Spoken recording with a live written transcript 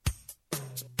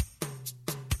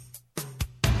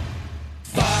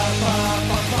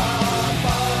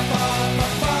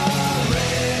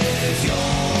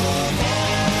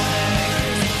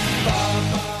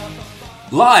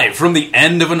Live from the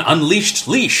end of an unleashed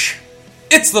leash,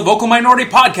 it's the Vocal Minority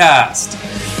Podcast.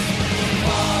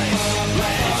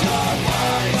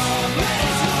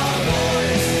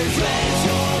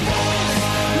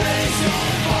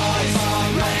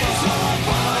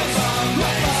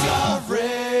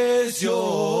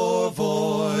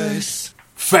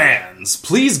 Fans,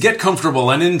 please get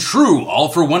comfortable and in true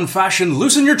all-for-one fashion,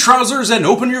 loosen your trousers and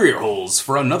open your ear holes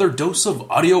for another dose of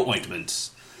audio ointment.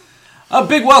 A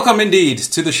big welcome indeed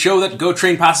to the show that Go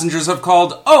Train passengers have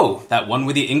called, oh, that one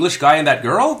with the English guy and that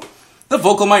girl? The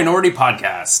Vocal Minority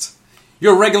Podcast.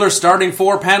 Your regular starting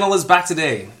four panel is back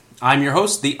today. I'm your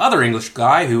host, the other English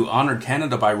guy who honored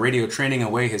Canada by radio training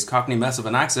away his cockney mess of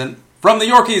an accent. From the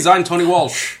Yorkies, I'm Tony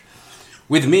Walsh.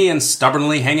 With me and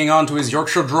stubbornly hanging on to his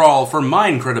Yorkshire drawl for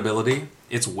mine credibility,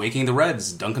 it's Waking the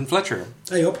Reds, Duncan Fletcher.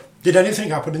 Hey up. Did anything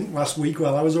happen last week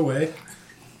while I was away?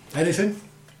 Anything?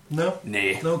 No?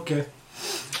 Nay. Okay.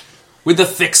 With the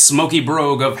thick, smoky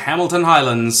brogue of Hamilton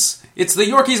Highlands, it's the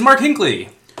Yorkies' Mark Hinkley.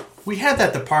 We had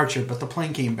that departure, but the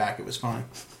plane came back. It was fine.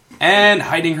 And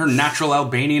hiding her natural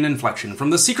Albanian inflection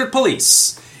from the secret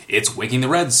police, it's Waking the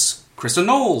Reds, Krista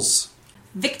Knowles.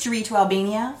 Victory to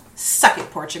Albania. Suck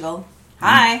it, Portugal.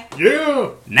 Hi.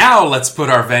 Yeah! Now let's put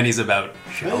our fannies about,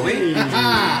 shall we?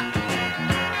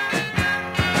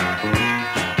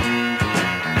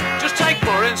 Just take,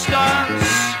 for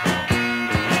instance,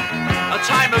 a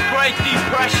time of great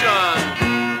depression,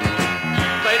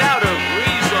 played out of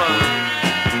reason,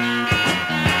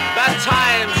 bad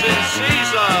times in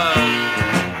season.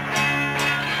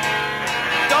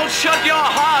 Don't shut your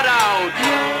heart out.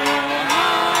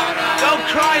 Don't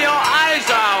cry your eyes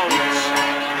out.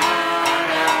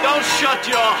 Don't shut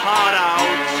your heart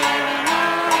out.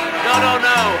 No,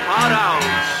 heart out.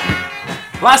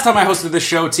 Last time I hosted this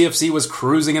show, TFC was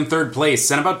cruising in third place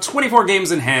and about 24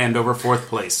 games in hand over fourth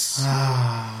place.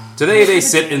 Today they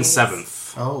sit in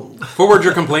seventh. Oh. Forward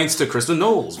your complaints to Krista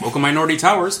Knowles, Vocal Minority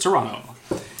Towers, Toronto.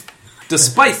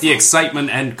 Despite the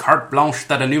excitement and carte blanche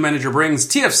that a new manager brings,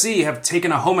 TFC have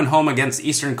taken a home-and-home against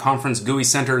Eastern Conference GUI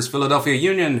Center's Philadelphia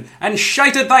Union and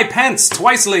shited thy pants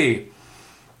twicely.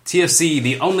 TFC,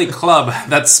 the only club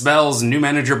that spells new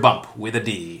manager bump with a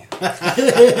D.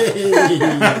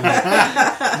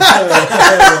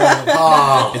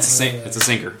 It's a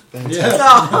sinker.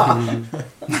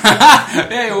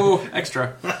 Hey, oh,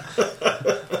 extra.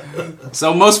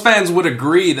 So most fans would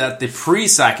agree that the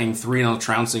pre-sacking 3-0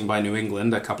 trouncing by New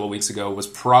England a couple of weeks ago was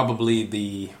probably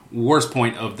the worst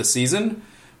point of the season.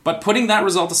 But putting that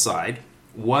result aside,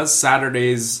 was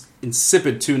Saturday's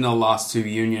insipid 2-0 loss to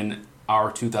Union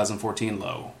our 2014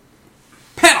 low?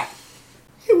 Panel!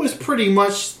 It was pretty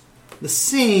much the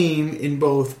same in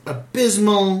both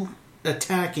abysmal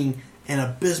attacking and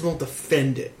abysmal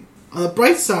defending. On the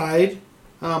bright side,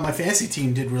 my fantasy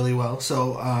team did really well.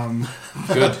 So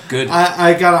Good.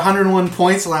 I got 101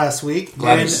 points last week.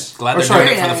 Glad they're doing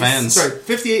it for the fans. Sorry,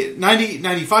 58, 90,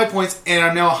 95 points, and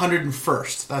I'm now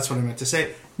 101st. That's what I meant to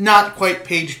say. Not quite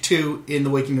page 2 in the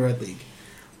Waking the Red League.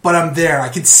 But I'm there. I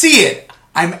can see it.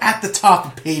 I'm at the top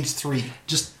of page 3.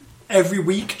 Just every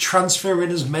week transfer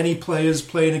in as many players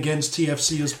playing against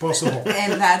TFC as possible.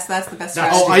 And that's the best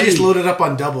strategy. Oh, I just loaded up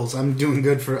on doubles. I'm doing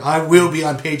good for... I will be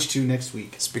on page 2 next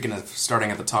week. Speaking of starting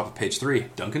at the top of page 3,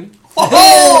 Duncan?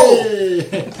 Oh!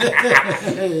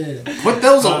 Put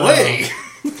those away!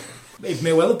 It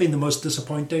may well have been the most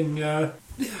disappointing.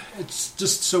 It's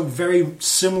just so very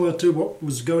similar to what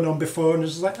was going on before, and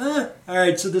it's like,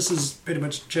 alright, so this has pretty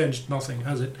much changed nothing,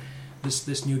 has it?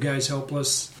 This new guy's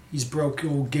helpless. He's broke.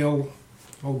 Old Gil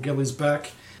is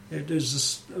back. It was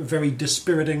just a very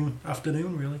dispiriting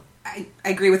afternoon, really. I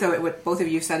agree with what both of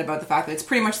you said about the fact that it's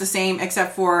pretty much the same,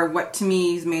 except for what to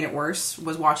me has made it worse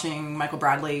was watching Michael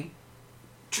Bradley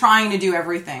trying to do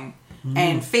everything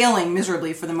and failing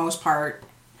miserably for the most part.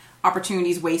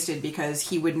 Opportunities wasted because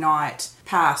he would not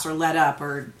pass or let up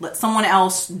or let someone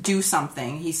else do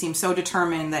something. He seemed so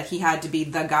determined that he had to be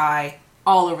the guy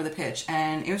all over the pitch,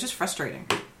 and it was just frustrating.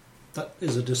 That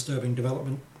is a disturbing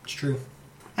development. It's true.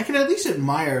 I can at least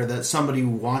admire that somebody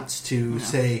wants to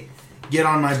say, get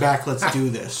on my back, let's do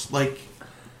this. Like,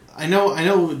 I know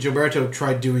Gilberto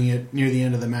tried doing it near the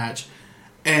end of the match,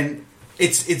 and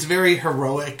it's very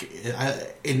heroic.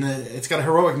 It's got a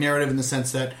heroic narrative in the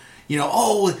sense that,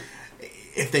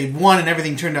 if they won and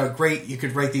everything turned out great, you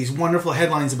could write these wonderful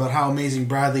headlines about how amazing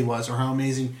Bradley was or how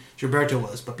amazing Gilberto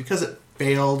was. But because it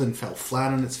failed and fell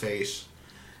flat on its face,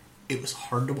 it was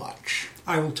hard to watch.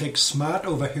 I will take smart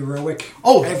over heroic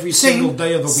every single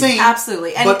day of the week. Same.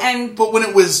 Absolutely. But when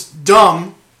it was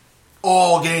dumb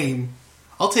all game,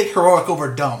 I'll take heroic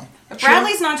over dumb. But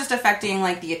Bradley's not just affecting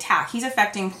like the attack; he's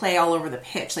affecting play all over the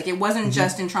pitch. Like it wasn't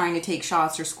just in trying to take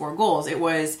shots or score goals; it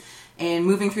was in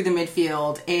moving through the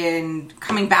midfield and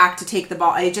coming back to take the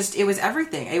ball. It was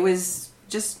everything. It was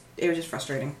just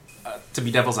frustrating. To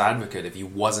be devil's advocate, if he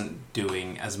wasn't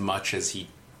doing as much as he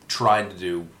tried to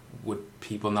do, would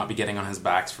people not be getting on his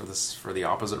backs for the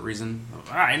opposite reason?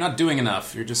 You're not doing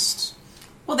enough. You're just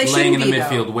They laying in the shouldn't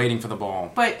be, midfield though. waiting for the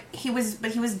ball. But he was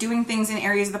doing things in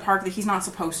areas of the park that he's not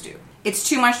supposed to. It's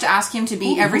too much to ask him to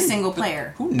be every single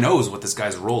player. Who knows what this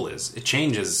guy's role is? It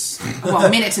changes Well,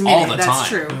 minute to minute, all the that's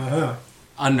time. true.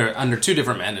 Under two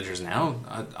different managers now.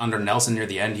 Under Nelson near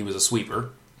the end, he was a sweeper.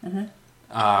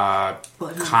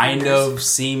 Kind of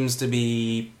seems to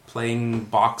be playing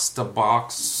box to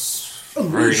box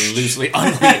very loosely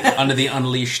under the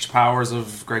unleashed powers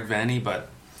of Greg Vanney, but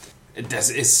do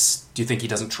you think he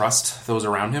doesn't trust those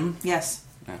around him? Yes.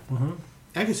 Yeah.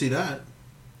 I can see that.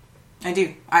 I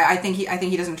do. I think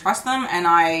he doesn't trust them, and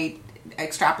I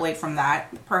extrapolate from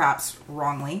that, perhaps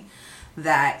wrongly,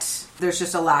 that there's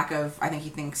just a lack of. I think he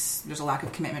thinks there's a lack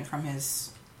of commitment from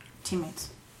his teammates.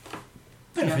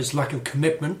 And if it's lack of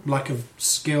commitment, lack of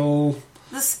skill.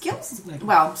 The skill at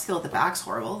the back's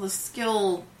horrible. The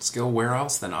skill Where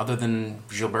else then, other than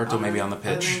Gilberto maybe on the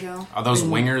other pitch? than Gil. Are those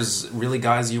wingers really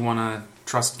guys you want to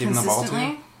trust giving the ball to?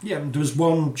 consistently. Yeah, there was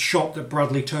one shot that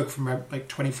Bradley took from like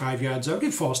 25 yards out. He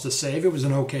forced a save. It was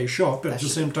an okay shot, but at the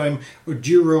same time,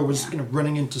 Oduro was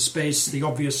running into space. The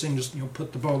obvious thing, just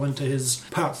put the ball into his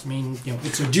path. I mean,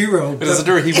 it's Oduro. But as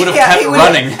a he would have Yeah, kept he would've-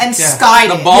 running. and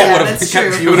skied The it. ball Yeah, would have that's kept.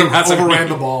 true. He would have had some Overran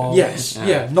the ball. Yes,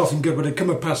 nothing good would have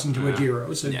come a passing to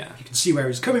Oduro. So Yeah. you can see where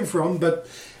he's coming from, but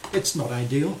it's not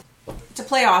ideal. To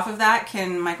play off of that,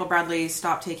 can Michael Bradley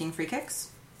stop taking free kicks?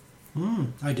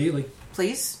 Ideally.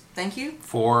 Please, thank you.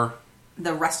 For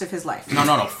The rest of his life.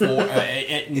 no. For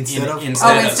Instead of-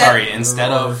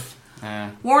 instead of.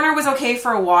 Warner was okay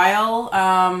for a while.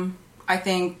 I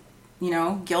think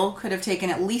Gil could have taken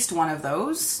at least one of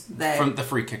those. From the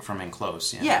free kick from in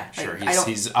close, Yeah, sure. I don't-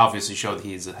 He's obviously showed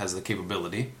he has the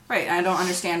capability. Right, I don't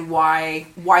understand why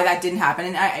that didn't happen.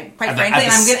 And I quite At the- frankly,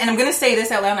 at the I'm going to say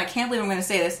this out loud. And I can't believe I'm going to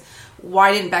say this.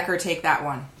 Why didn't Becker take that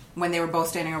one when they were both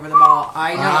standing over the ball?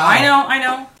 I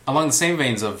know. Along the same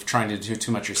veins of trying to do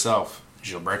too much yourself,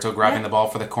 Gilberto grabbing the ball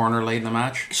for the corner late in the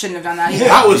match. Shouldn't have done that either.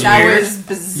 That was weird. was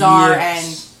bizarre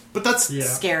Yes. But that's Yeah. and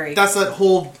scary. That's that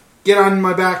whole get on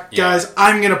my back, guys.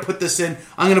 I'm gonna put this in.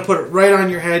 I'm gonna put it right on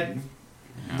your head,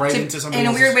 right into somebody in a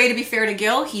else's. weird way, to be fair to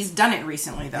Gil, he's done it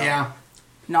recently, though. Yeah,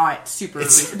 Not super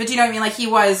recent. But you know what I mean? Like, he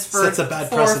was for Sets a bad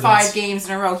 4 or precedence. 5 games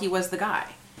in a row, he was the guy.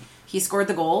 He scored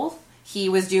the goal. He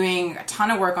was doing a ton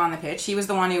of work on the pitch. He was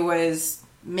the one who was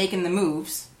making the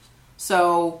moves.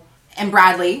 So, and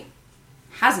Bradley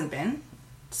hasn't been.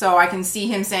 So I can see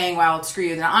him saying, well, screw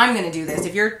you, then I'm going to do this.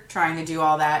 If you're trying to do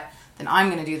all that, then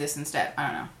I'm going to do this instead. I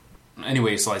don't know.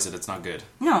 Anyway you slice it, it's not good.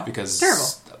 No, because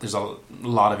terrible. there's a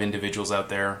lot of individuals out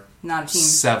there. Not a team.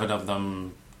 7 of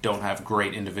them don't have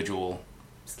great individual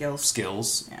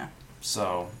skills. Yeah.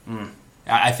 So,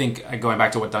 I think, going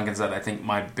back to what Duncan said, I think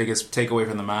my biggest takeaway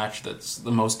from the match that's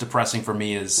the most depressing for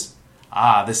me is,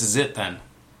 this is it then.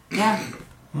 Yeah.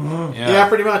 yeah,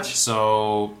 pretty much.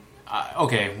 So,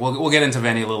 okay, we'll get into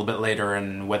Vanny a little bit later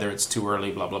and whether it's too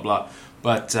early, blah, blah, blah.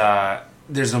 But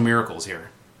there's no miracles here.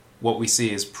 What we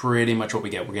see is pretty much what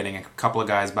we get. We're getting a couple of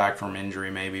guys back from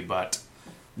injury maybe, but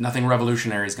nothing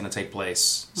revolutionary is going to take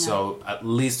place. No. So at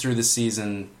least through the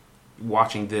season,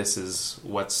 watching this is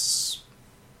what it's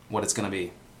going to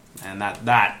be. And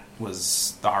that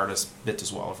was the hardest bit to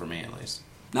swallow for me, at least.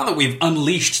 Now that we've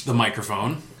unleashed the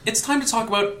microphone, it's time to talk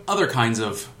about other kinds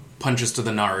of punches to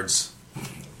the nards.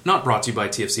 Not brought to you by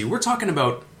TFC. We're talking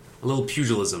about a little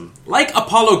pugilism. Like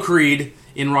Apollo Creed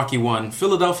in Rocky 1,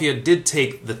 Philadelphia did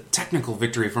take the technical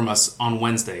victory from us on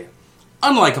Wednesday.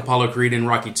 Unlike Apollo Creed in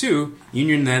Rocky 2,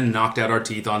 Union then knocked out our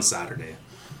teeth on Saturday.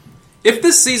 If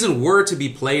this season were to be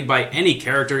played by any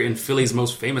character in Philly's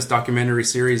most famous documentary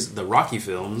series, the Rocky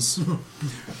films,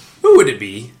 who would it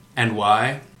be and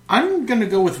why? I'm gonna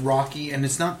go with Rocky, and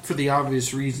it's not for the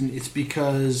obvious reason. It's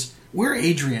because we're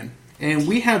Adrian, and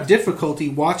we have difficulty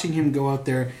watching him go out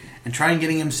there and try and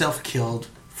getting himself killed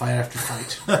fight after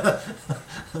fight.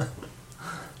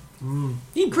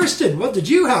 Kristen, what did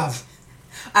you have?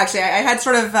 Actually, I had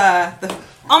sort of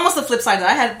almost the flip side of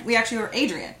that. We actually were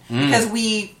Adrian. Because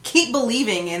we keep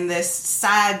believing in this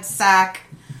sad sack,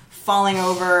 falling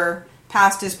over,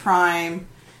 past his prime,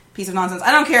 piece of nonsense.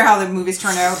 I don't care how the movies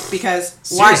turn out, because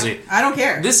Seriously. why? I don't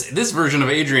care. This version of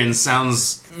Adrian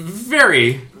sounds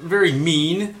very, very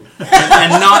mean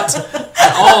and not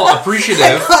at all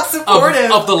appreciative Not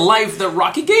supportive. of the life that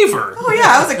Rocky gave her. Oh yeah,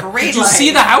 that was a great Did you line.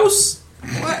 see the house?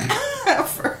 What?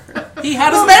 He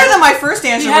had Well, a, better than my first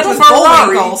answer, he had which a was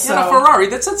Ferrari. Bullwinkle. He had a Ferrari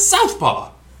that said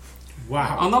Southpaw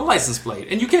Wow. on the license plate,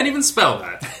 and you can't even spell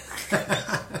that.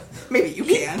 Maybe you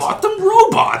can. Bought them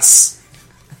robots.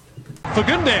 For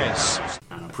goodness.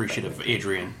 I'm appreciative of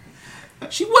Adrian.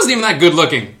 She wasn't even that good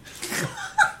looking.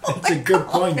 That's a good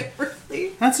point. Really?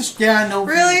 That's just no.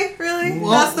 Really?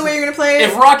 That's the way you're gonna play it?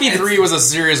 If Rocky 3 was a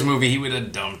serious movie, he would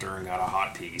have dumped her and got a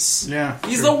hot piece. Yeah,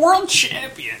 He's sure. the world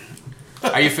champion.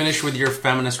 Are you finished with your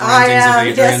feminist rantings I am. of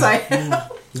Adrian? Yes, I am.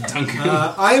 Duncan.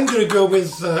 I am going to go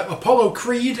with Apollo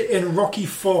Creed in Rocky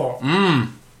 4.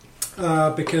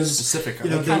 Because Specific, you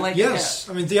know, I they, like yes,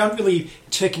 I mean they aren't really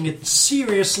taking it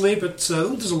seriously, but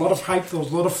there's a lot of hype,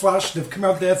 there's a lot of flash. They've come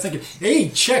out there thinking, "Hey,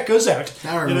 check us out!"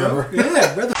 Now I You know? remember.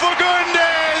 Yeah, where the For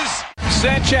goodness.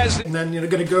 Sanchez. and then you're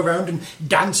going to go around and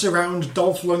dance around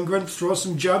Dolph Lundgren, throw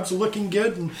some jabs, looking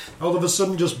good, and all of a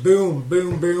sudden just boom,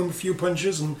 boom, boom, a few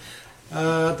punches, and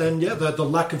then the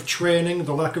lack of training,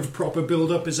 the lack of proper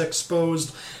build-up is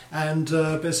exposed, and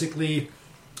basically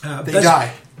They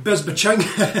die. Bezbachenko,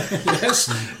 yes,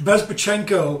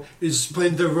 Bezbachenko is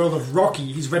playing the role of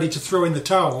Rocky. He's ready to throw in the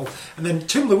towel, and then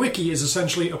Tim Lewicki is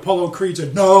essentially Apollo Creed.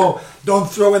 Said, "No, don't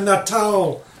throw in that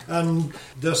towel." And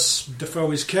thus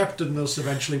Defoe is kept, and thus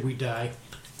eventually we die.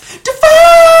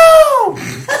 Defoe!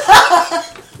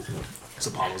 It's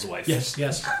Apollo's wife.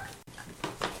 Yes.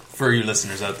 For you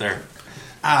listeners out there.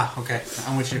 Okay,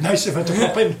 I'm with you. Nice of her to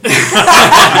pop in.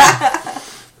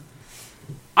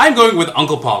 I'm going with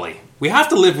Uncle Polly. We have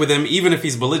to live with him even if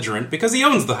he's belligerent because he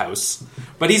owns the house.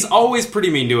 But he's always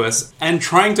pretty mean to us and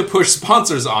trying to push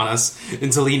sponsors on us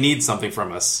until he needs something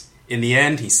from us. In the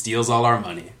end, he steals all our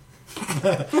money.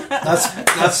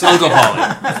 That's Uncle Polly.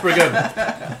 That's pretty good.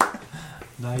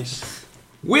 Nice.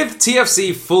 With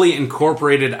TFC fully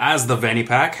incorporated as the Vanny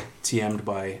Pack, TM'd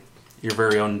by your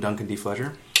very own Duncan D.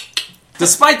 Fletcher.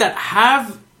 Despite that,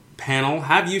 have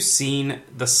you seen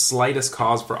the slightest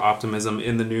cause for optimism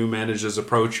in the new manager's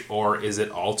approach, or is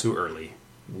it all too early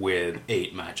with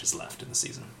 8 matches left in the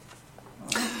season?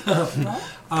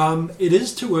 It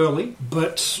is too early,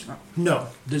 but no,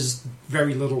 there's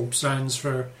very little signs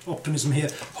for optimism here.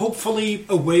 Hopefully,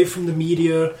 away from the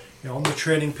media, on the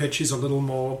training pitch, he's a little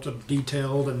more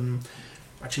detailed and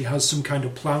actually has some kind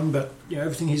of plan. But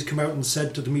everything he's come out and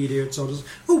said to the media, it's sort of,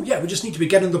 we just need to be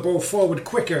getting the ball forward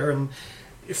quicker, and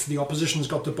if the opposition's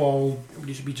got the ball,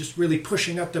 we should be just really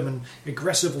pushing at them and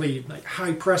aggressively, like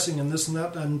high pressing and this and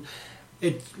that. And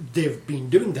they've been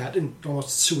doing that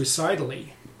almost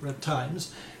suicidally at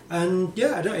times. And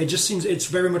it just seems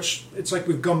it's like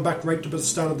we've gone back right to the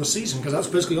start of the season, because that's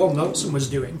basically all Nelson was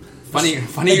doing. Funny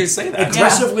you say that.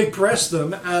 Aggressively press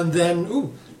them, and then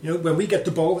when we get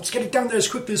the ball, let's get it down there as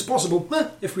quickly as possible.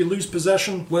 If we lose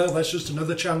possession, well, that's just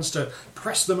another chance to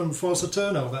press them and force a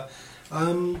turnover.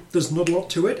 There's not a lot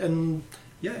to it, and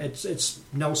it's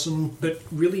Nelson, but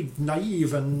really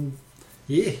naive and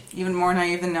Even more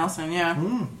naive than Nelson, yeah.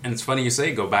 And it's funny you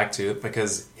say go back to it,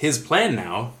 because his plan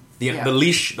now, the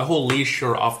leash, the whole leash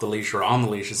or off the leash or on the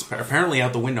leash is apparently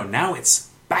out the window. Now it's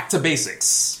back to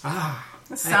basics.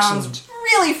 This sounds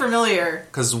really familiar.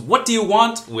 Because what do you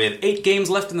want with 8 games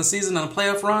left in the season and a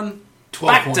playoff run?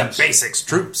 12 back points. to basics,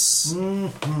 troops.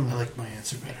 I like my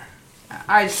answer better.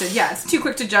 I just said, it's too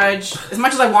quick to judge. As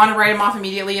much as I want to write him off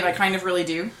immediately, and I kind of really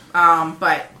do,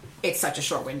 but it's such a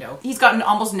short window. He's gotten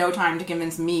almost no time to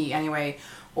convince me, anyway.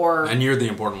 And you're the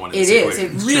important one in It this is.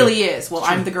 equation. It really is. Well,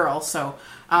 I'm the girl, so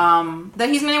that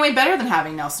he's in any way better than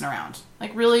having Nelson around.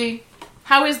 Like, really,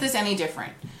 how is this any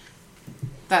different?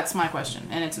 That's my question,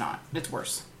 and it's not. It's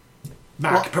worse.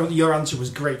 Mark, apparently your answer was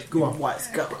great. Go on.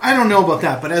 Go. I don't know about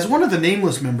that, but as one of the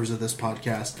nameless members of this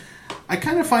podcast, I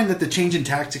kind of find that the change in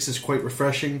tactics is quite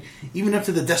refreshing, even up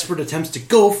to the desperate attempts to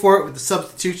go for it with the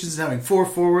substitutions and having 4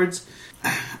 forwards.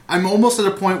 I'm almost at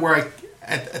a point where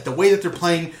at the way that they're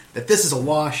playing, that this is a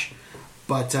wash.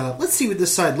 But let's see what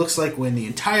this side looks like when the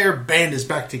entire band is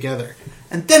back together.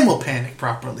 And then we'll panic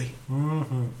properly.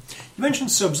 Mm-hmm. You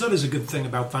mentioned subs. That is a good thing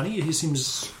about Vanny. He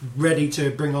seems ready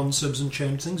to bring on subs and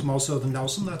change things, more so than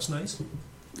Nelson. That's nice.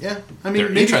 Yeah, I mean,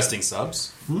 They're interesting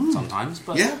subs sometimes,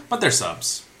 but Yeah. but they're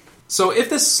subs. So if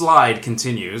this slide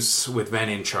continues with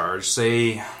Vanny in charge,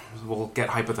 say we'll get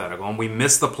hypothetical and we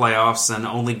miss the playoffs and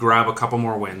only grab a couple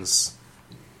more wins,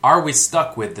 are we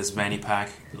stuck with this Vanny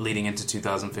pack leading into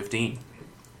 2015?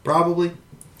 Probably.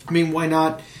 I mean, why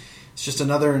not? It's just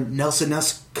another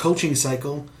Nelson-esque coaching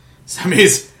cycle. I mean,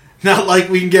 it's not like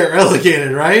we can get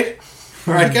relegated, right?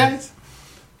 Right, guys?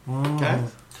 Okay.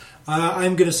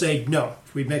 I'm going to say no.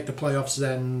 If we make the playoffs,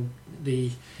 then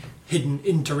hidden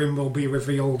interim will be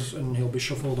revealed and he'll be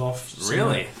shuffled off.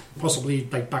 Really? Possibly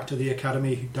like back to the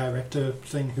academy director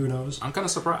thing. Who knows? I'm kind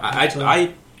of surprised.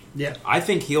 Yeah. I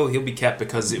think he'll be kept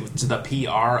because the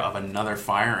PR of another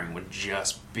firing would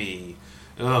just be,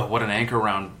 what an anchor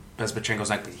around Bezbatchenko's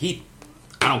neck. But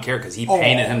I don't care because he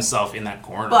painted himself in that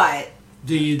corner. But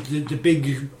The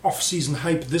big off-season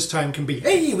hype this time can be,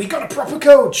 hey, we got a proper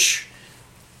coach.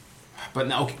 But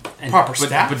no, Proper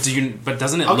staff? But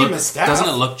doesn't it I'll give look him a staff. doesn't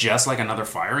it look just like another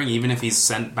firing? Even if he's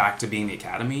sent back to being the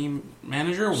academy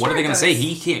manager, what are they it going to say? does.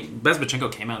 He can't.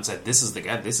 Bezbatchenko came out and said, "This is the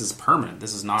guy. This is permanent.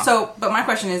 This is not." so, but my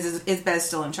question is Bez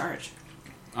still in charge?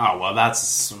 Oh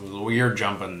well, you're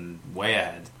jumping way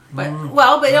ahead. But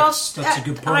That's a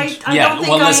good point. I don't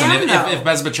think listen. I am, If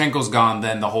Bezbatchenko's gone,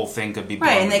 then the whole thing could be blown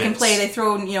right, and to they can bits. play. They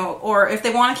throw, or if they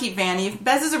want to keep Vanny, if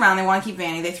Bez is around, they want to keep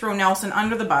Vanny. They throw Nelson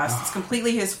under the bus. It's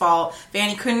completely his fault.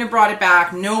 Vanny couldn't have brought it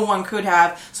back. No one could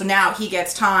have. So now he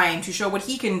gets time to show what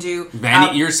he can do.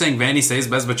 Vanny, you're saying Vanny stays,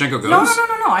 Bezbatchenko goes? No.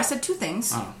 I said two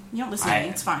things. Oh. You don't listen to me.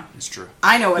 It's fine. It's true.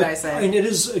 I know what I I said. mean, it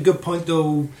is a good point,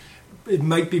 though. It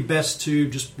might be best to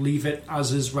just leave it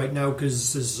as is right now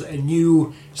because there's a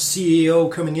new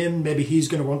CEO coming in. Maybe he's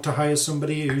going to want to hire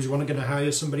somebody who's going to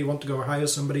hire somebody, want to go hire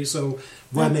somebody. So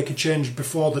why make a change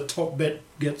before the top bit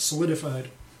gets solidified?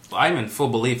 I'm in full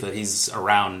belief that he's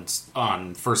around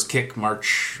on first kick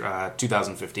March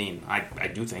 2015. I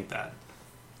do think that.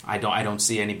 I don't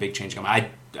see any big change coming.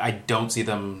 I don't see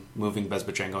them moving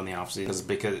Bezbatchenko in the offseason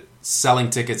because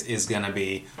selling tickets is going to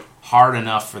be hard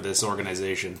enough for this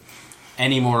organization.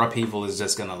 Any more upheaval is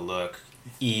just going to look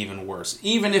even worse.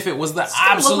 Even if it was the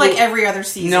absolute... Look like every other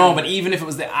season. No, but even if it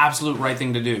was the absolute right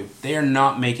thing to do, they are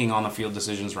not making on-the-field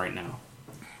decisions right now.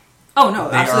 Oh no,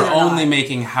 They absolutely are only not.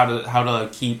 making how to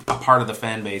keep a part of the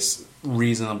fan base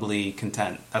reasonably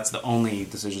content. That's the only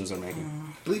decisions they're making.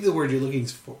 I believe the word you're looking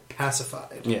for,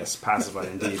 pacified. Yes, pacified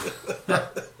indeed.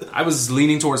 I was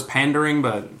leaning towards pandering,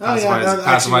 but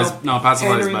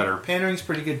pacified is better. Pandering's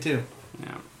pretty good too.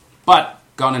 Yeah. But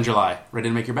gone in July. Ready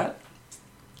to make your bet?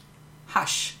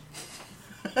 Hush.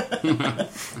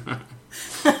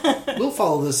 We'll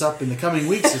follow this up in the coming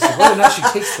weeks as to whether or not she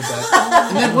takes the bet,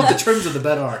 and then what the terms of the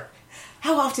bet are.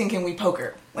 How often can we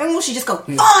poker? When will she just go,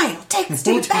 fine, I'll take the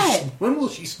stupid bet? When will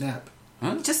she snap?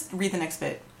 Just read the next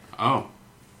bit. Oh.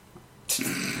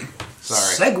 Sorry.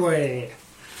 Segway.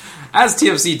 As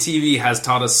TFC TV has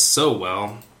taught us so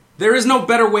well, there is no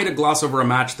better way to gloss over a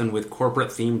match than with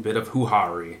corporate-themed bit of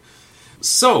hoo-ha-ery.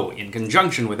 So, in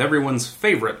conjunction with everyone's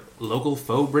favourite local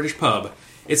faux British pub,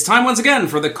 it's time once again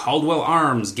for the Caldwell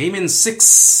Arms Game in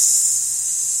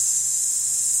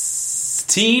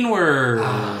 16 words.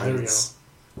 There we go.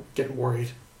 Getting worried.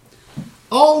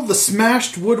 All the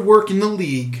smashed woodwork in the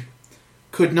league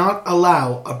could not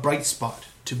allow a bright spot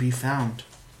to be found.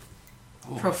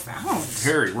 Profound.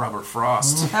 Very Robert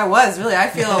Frost. That was, really. I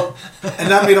feel...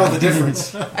 And that made all the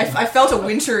difference. I felt a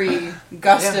wintry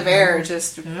gust of air.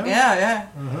 Just... Yeah.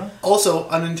 Also,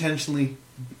 unintentionally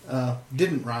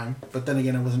didn't rhyme, but then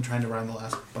again, I wasn't trying to rhyme the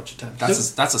last bunch of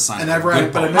times. That's a sign And of I've a good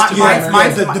rhymed, but I poem. missed a Mine's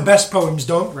rhyme. mine. The best poems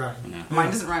don't rhyme.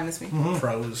 Mine doesn't rhyme this week.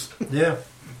 Pros. Yeah.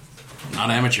 Not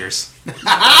amateurs.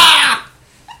 I'm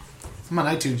on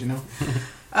iTunes, you know.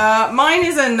 Mine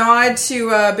is a nod to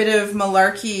a bit of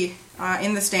malarkey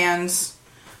in the stands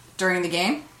during the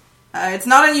game. It's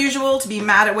not unusual to be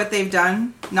mad at what they've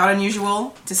done. Not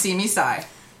unusual to see me sigh.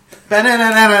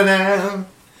 Ba-na-na-na-na.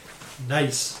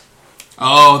 Nice.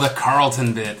 Oh, the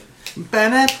Carlton bit.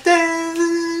 Ba-na-da.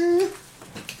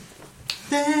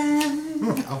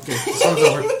 Okay, the song's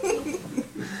over.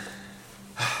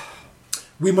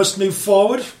 We must move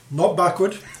forward, not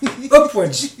backward.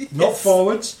 Upwards, not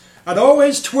forwards. And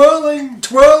always twirling,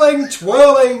 twirling,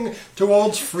 twirling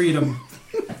towards freedom.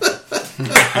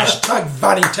 Hashtag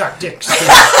Vanny Tactics.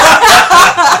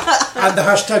 And the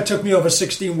hashtag took me over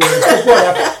 16 words, but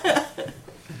whatever.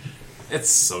 It's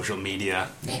social media.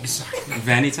 Exactly.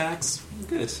 Vanny tax?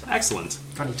 Good. Excellent.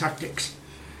 Vanny Tactics.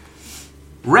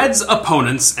 Reds'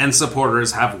 opponents and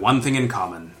supporters have one thing in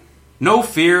common. No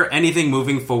fear anything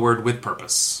moving forward with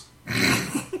purpose.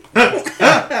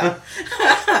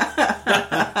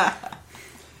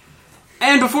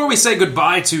 And before we say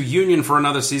goodbye to Union for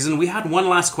another season, we had one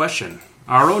last question.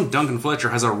 Our own Duncan Fletcher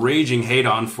has a raging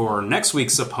hate-on for next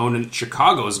week's opponent,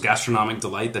 Chicago's gastronomic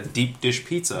delight, the deep dish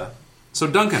pizza. So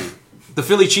Duncan, the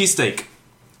Philly cheesesteak,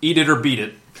 eat it or beat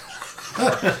it.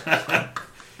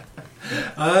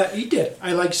 Eat it.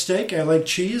 I like steak, I like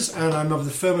cheese, and I'm of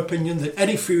the firm opinion that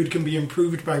any food can be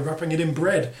improved by wrapping it in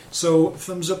bread. So,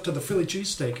 thumbs up to the Philly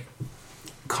cheesesteak.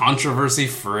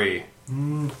 Controversy-free.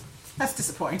 That's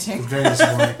disappointing. Very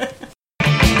disappointing.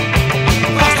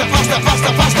 Pasta, pasta,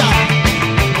 pasta, pasta.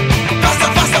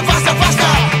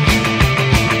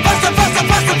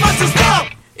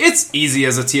 easy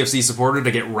as a TFC supporter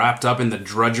to get wrapped up in the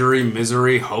drudgery,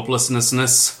 misery,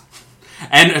 hopelessness,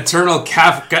 and eternal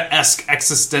Kafka-esque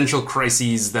existential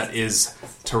crises that is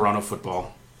Toronto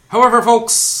football. However,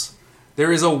 folks,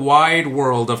 there is a wide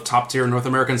world of top-tier North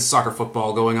American soccer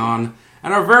football going on,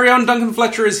 and our very own Duncan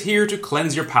Fletcher is here to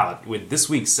cleanse your palate with this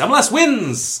week's MLS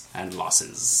wins and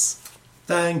losses.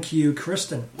 Thank you,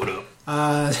 Kristen. What up?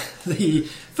 The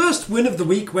first win of the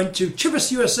week went to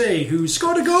Chivas USA, who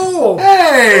scored a goal!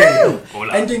 Hey!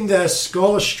 Hola. Ending their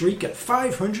scoreless streak at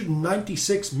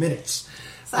 596 minutes.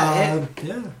 Is that it?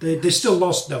 Yeah, they still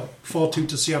lost, though. 4-2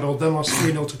 to Seattle, then lost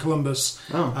 3-0 to Columbus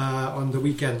on the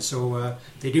weekend. So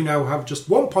they do now have just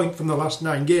 1 point from the last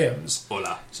 9 games.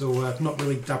 Hola. So not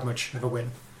really that much of a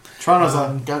win.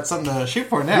 Toronto's got something to shoot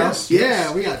for now. Yes, yeah,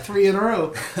 yes. we got 3 in a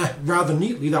row. Rather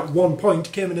neatly, that 1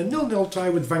 point came in a 0-0 tie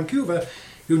with Vancouver,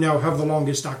 who now have the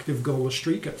longest active goalless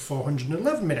streak at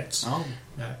 411 minutes. Oh.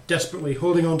 Desperately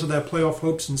holding on to their playoff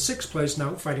hopes in 6th place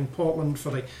now, fighting Portland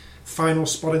for the final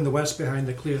spot in the West behind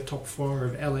the clear top 4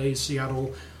 of LA,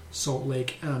 Seattle, Salt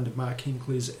Lake, and Mark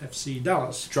Hinckley's FC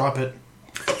Dallas. Drop it.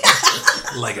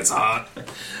 Like it's hot.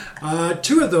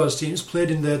 2 of those teams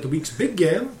played in the week's big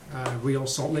game, Real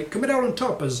Salt Lake, coming out on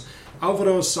top as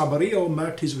Alvaro Sabarillo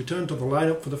marked his return to the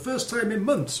lineup for the first time in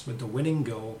months with the winning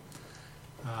goal.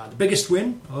 The biggest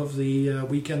win of the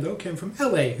weekend, though, came from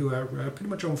LA, who are pretty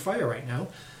much on fire right now.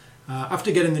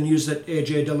 After getting the news that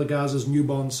AJ De La Garza's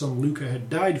newborn son Luca had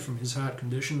died from his heart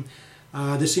condition,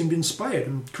 they seemed inspired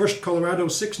and crushed Colorado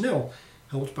 6-0,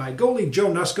 helped by goalie Joe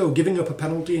Nasco giving up a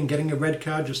penalty and getting a red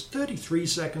card just 33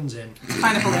 seconds in.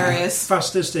 Kind of hilarious.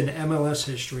 Fastest in MLS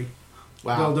history.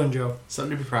 Wow. Well done, Joe.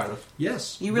 Something to be proud of.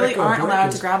 Yes. You really record aren't allowed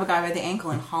breakers. to grab a guy by the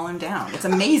ankle and haul him down. It's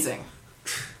amazing.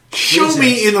 Show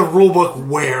me in the rulebook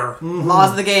where.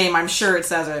 Laws of the game, I'm sure it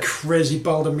says it. Crazy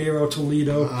Baldemiro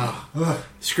Toledo.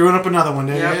 Screwing up another one,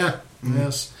 Dave. Yeah,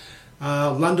 yes.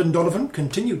 Landon Donovan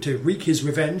continued to wreak his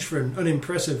revenge for an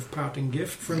unimpressive parting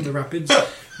gift from the Rapids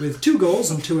with 2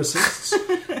 goals and 2 assists.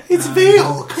 It's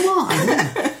Vale. Come on.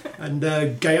 And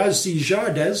Gayazi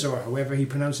Jardes, or however he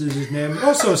pronounces his name,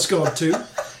 also scored 2.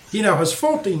 He now has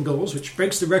 14 goals, which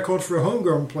breaks the record for a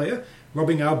homegrown player,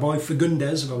 robbing our boy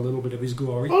Fagundes of a little bit of his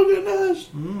glory. Oh, goodness.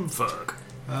 Fuck.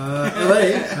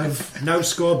 LA have now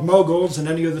scored more goals than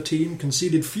any other team,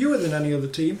 conceded fewer than any other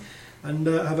team, and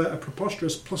have a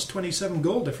preposterous plus 27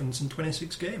 goal difference in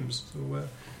 26 games. So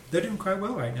they're doing quite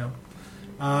well right now.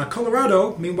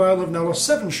 Colorado, meanwhile, have now lost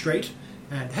 7 straight,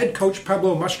 and head coach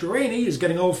Pablo Mastroeni is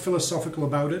getting all philosophical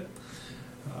about it.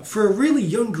 For a really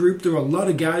young group, there are a lot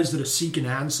of guys that are seeking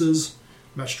answers,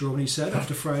 Mastroeni said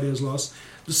after Friday's loss.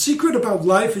 The secret about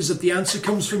life is that the answer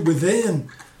comes from within.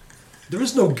 There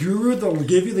is no guru that will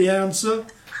give you the answer.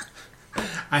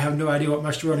 I have no idea what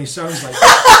Mastroeni sounds like.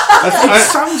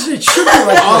 It should be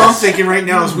like All I'm this. thinking right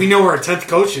now is we know where our 10th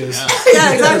coach is.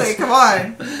 Yeah, exactly. Come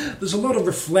on. There's a lot of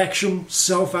reflection,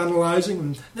 self-analysing,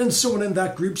 and then someone in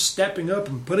that group stepping up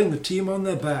and putting the team on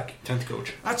their back. 10th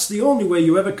coach. That's the only way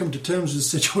you ever come to terms with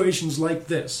situations like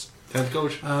this, 10th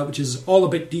coach. which is all a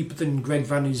bit deeper than Greg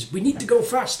Vanny's, we need to go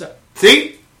faster.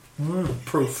 See?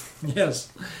 Proof.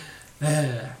 Yes.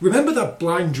 Remember that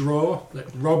blind draw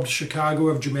that robbed Chicago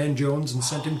of Jermaine Jones and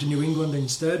sent him to New England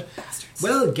instead? Bastards.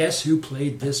 Well, guess who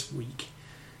played this week?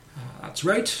 That's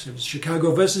right, it was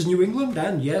Chicago versus New England,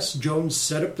 and yes, Jones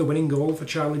set up the winning goal for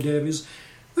Charlie Davies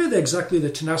with exactly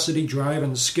the tenacity, drive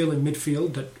and skill in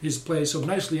midfield that his play so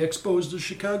nicely exposed as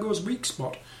Chicago's weak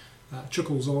spot.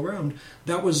 Chuckles all round.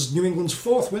 That was New England's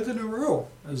 4th win in a row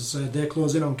as they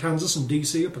close in on Kansas and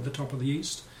DC up at the top of the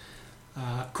East.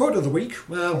 Quote of the week.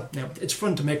 Well, it's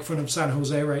fun to make fun of San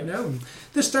Jose right now, and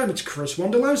this time it's Chris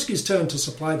Wondolowski's turn to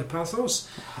supply the pathos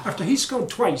after he scored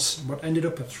twice in what ended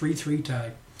up a 3-3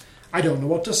 tie. I don't know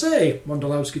what to say,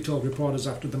 Wondolowski told reporters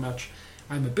after the match.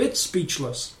 I'm a bit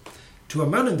speechless. To a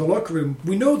man in the locker room,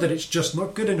 we know that it's just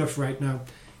not good enough right now.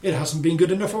 It hasn't been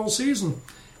good enough all season.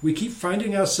 We keep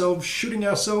finding ourselves shooting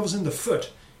ourselves in the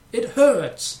foot. It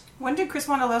hurts. When did Chris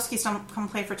Wondolowski come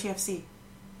play for TFC?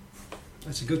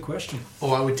 That's a good question.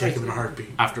 Oh, I would take him in a heartbeat.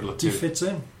 After He Latu. fits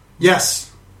in.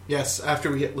 Yes. Yes, after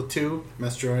we get Latu,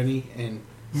 Mastroeni, and...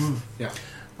 Yeah.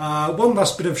 One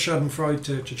last bit of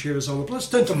schadenfreude to cheer us all up. Let's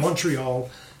turn to Montreal,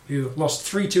 who lost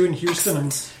 3-2 in Houston,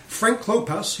 and Frank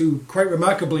Klopas, who quite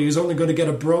remarkably is only going to get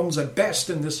a bronze at best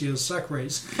in this year's sack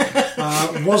race,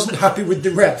 wasn't happy with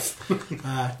the ref,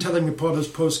 telling reporters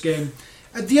post-game,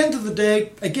 at the end of the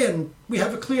day, again, we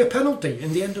have a clear penalty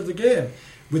in the end of the game.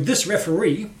 With this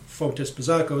referee, Fotis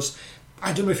Pazakos,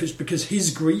 I don't know if it's because he's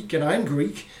Greek and I'm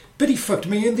Greek, but he fucked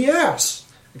me in the ass.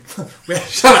 Shut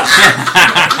up!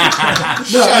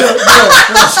 No,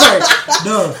 sorry.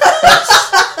 No,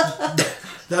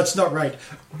 That's not right.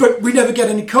 But we never get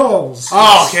any calls.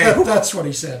 Oh, okay. That's what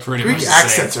he said. Pretty much Greek the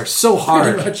accents same. are so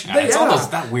hard. Pretty much. Yeah, it's They all are.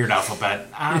 that weird alphabet.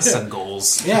 Ass and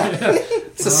goals. Yeah.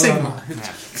 It's a sigma.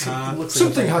 Yeah. It looks like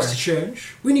Something a has to French.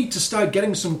 change. We need to start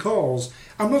getting some calls.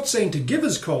 I'm not saying to give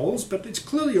us calls, but it's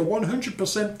clearly a 100%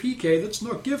 PK that's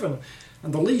not given.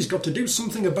 And the league's got to do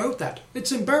something about that.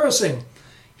 It's embarrassing.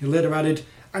 He later added,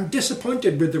 I'm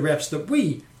disappointed with the refs that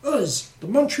us, the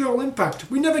Montreal Impact,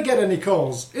 we never get any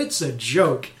calls. It's a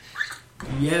joke.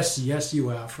 Yes, you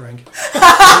are, Frank.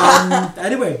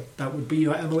 Anyway, that would be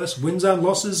your MLS wins and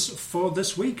losses for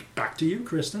this week. Back to you,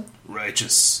 Kristen.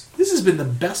 Righteous. This has been the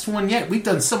best one yet. We've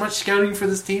done so much scouting for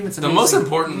this team. It's The amazing. most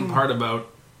important part about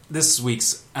this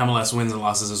week's MLS wins and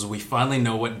losses is we finally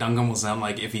know what Duncan will sound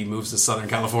like if he moves to Southern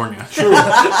California.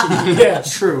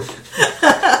 Yes. True.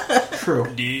 True.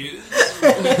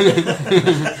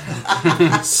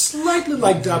 Slightly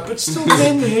like that, but still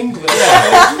mainly English.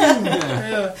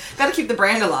 Yeah. Got to keep the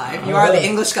brand alive. You are the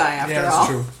English guy after Yeah, all. that's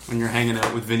true. When you're hanging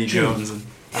out with Vinnie Jones and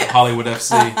at Hollywood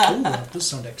FC. Oh, that does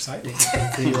sound exciting.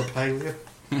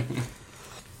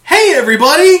 Hey,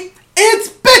 everybody! It's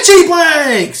Bitchy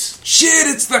Blanks! Shit,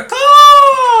 it's the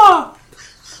car!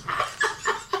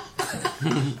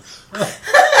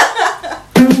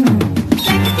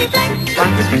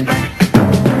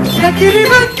 Blankety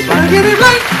blank, blankety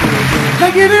blank,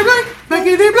 blankety blank,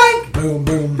 blankety blank, Boom,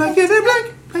 boom. blankety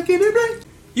blank, blankety blank.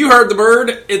 You heard the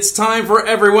bird. It's time for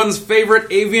everyone's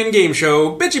favorite avian game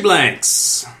show, Bitchy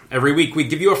Blanks. Every week we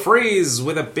give you a phrase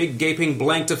with a big gaping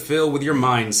blank to fill with your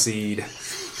mind seed.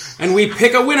 And we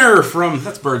pick a winner from...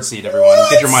 That's bird seed, everyone.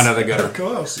 Get your mind out of the gutter. Of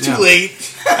course. Yeah. Too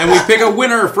late. And we pick a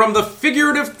winner from the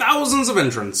figurative thousands of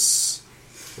entrants.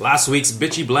 Last week's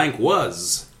Bitchy Blank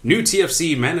was... New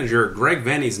TFC manager Greg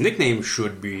Vanney's nickname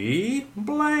should be...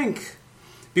 blank.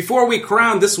 Before we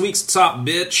crown this week's top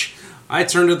bitch, I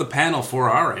turn to the panel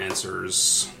for our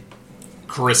answers.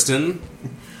 Kristen.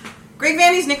 Greg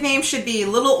Vanney's nickname should be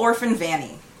Little Orphan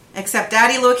Vanny. Except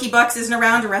Daddy Loki Bucks isn't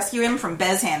around to rescue him from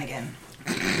Bez Hannigan.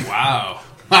 Wow.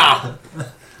 Wow.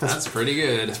 That's pretty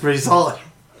good. Pretty solid.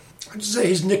 I'd say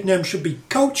his nickname should be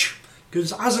Coach,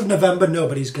 because as of November,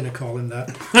 nobody's going to call him that.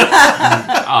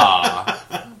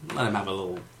 Let him have a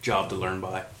little job to learn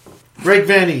by. Greg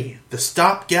Vanney, the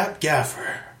stopgap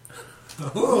gaffer.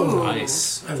 Oh,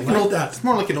 Nice. I like that. It's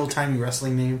more like an old-timey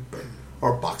wrestling name.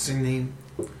 Or boxing name.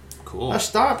 Cool. A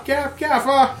stopgap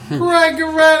gaffer, Greg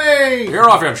Vanney! You're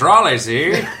off your trolley,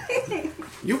 see?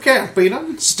 You can't beat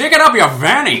him. Stick it up your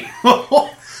vanny.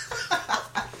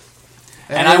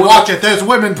 And I I watch it, there's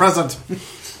women present.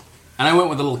 And I went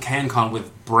with a little CanCon with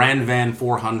Brand Van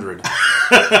 400.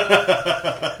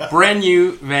 Brand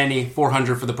new Vanny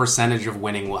 400 for the percentage of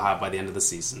winning we'll have by the end of the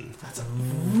season. That's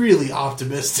really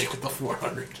optimistic with the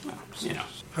 400. You know.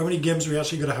 How many games are we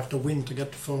actually going to have to win to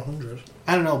get to 400?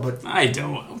 I don't know, but... I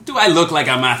don't. Do I look like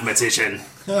a mathematician?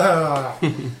 Ah,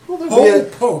 Well, hole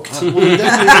poked. we'll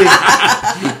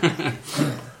definitely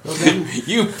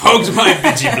You poked my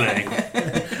bitchy blank.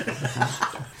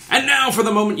 And now for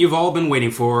the moment you've all been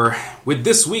waiting for. With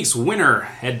this week's winner,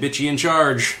 head bitchy in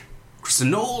charge, Kristen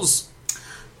Knowles.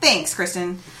 Thanks,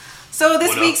 Kristen. So this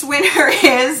What up? week's winner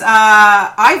is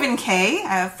Ivan K,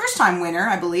 a first-time winner,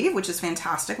 I believe, which is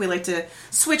fantastic. We like to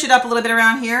switch it up a little bit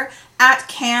around here. At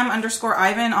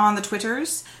Cam_Ivan on the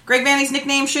Twitters. Greg Vanney's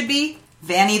nickname should be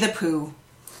Vanny the Pooh.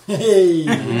 Hey.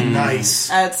 nice.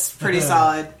 That's pretty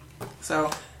solid. So,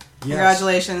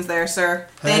 congratulations there, sir.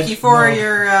 Thank Head you for nod.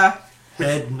 your...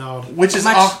 Head nod. Which is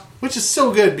Much- which is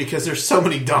so good because there's so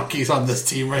many donkeys on this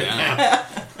team right now.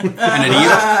 And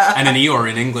an Eeyore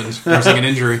in England, nursing an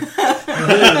injury.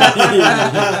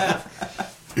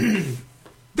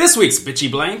 This week's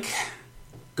bitchy blank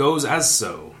goes as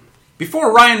so.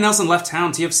 Before Ryan Nelson left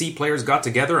town, TFC players got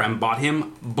together and bought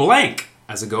him blank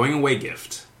as a going away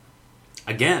gift.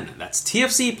 Again, that's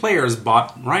TFC players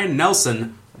bought Ryan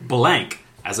Nelson blank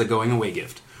as a going away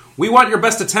gift. We want your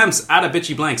best attempts at a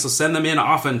bitchy blank, so send them in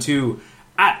often to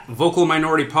at Vocal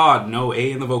Minority Pod, no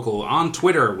A in the vocal, on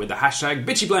Twitter with the hashtag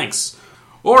bitchyblanks.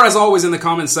 Or as always in the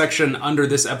comments section under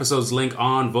this episode's link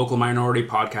on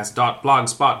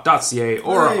vocalminoritypodcast.blogspot.ca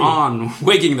or Hey. on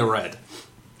Waking the Red.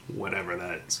 Whatever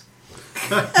that is.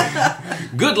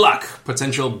 Good luck,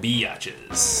 potential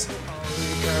biatches.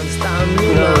 No,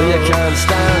 you can't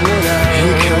stand me now.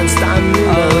 You can't stand me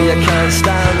now. Oh, you can't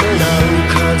stand me now. You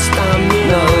can't stand me now.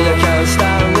 No, you can't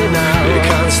stand me now. You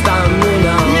can't stand me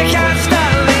now. You can't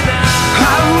stand me now.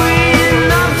 Are we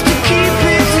enough to keep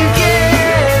it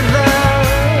together?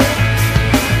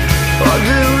 Or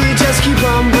do we just keep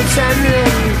on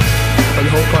pretending and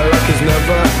hope our luck is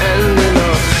never ending?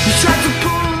 Or you try to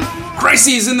pull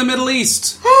Crises in the Middle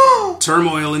East.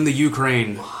 Turmoil in the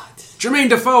Ukraine. Jermaine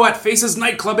Defoe at Faces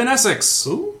nightclub in Essex.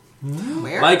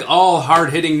 Where? Like all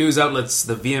hard-hitting news outlets,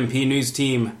 the VMP News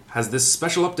team has this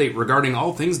special update regarding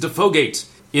all things Defoegate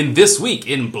in This Week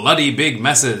in Bloody Big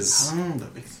Messes.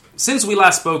 Since we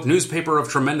last spoke, newspaper of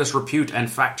tremendous repute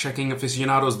and fact-checking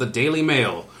aficionados, the Daily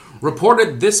Mail,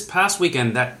 reported this past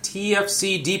weekend that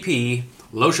TFC DP,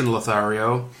 Lotion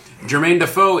Lothario, Jermaine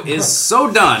Defoe is so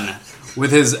done with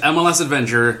his MLS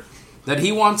adventure that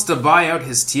he wants to buy out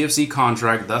his TFC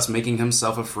contract, thus making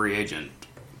himself a free agent.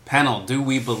 Panel, do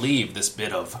we believe this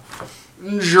bit of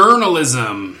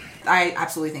journalism? I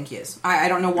absolutely think he is. I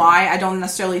don't know why. I don't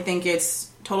necessarily think it's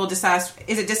total dissatisfaction.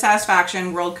 Is it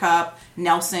dissatisfaction? World Cup,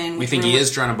 Nelson. We think he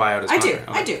is trying to buy out his contract.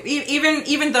 I do.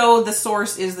 Even though the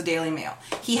source is the Daily Mail,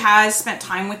 he has spent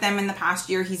time with them in the past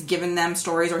year. He's given them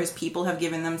stories, or his people have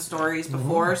given them stories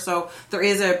before. So there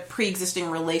is a pre-existing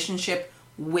relationship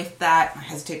with that. I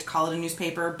hesitate to call it a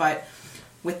newspaper, but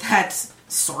with that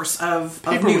source of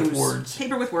Paper news. with words.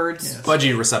 Paper with words. Yes.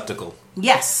 Budgie receptacle.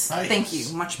 Yes. Nice. Thank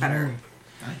you. Much better.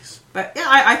 Nice. But yeah,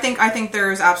 I think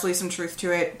there's absolutely some truth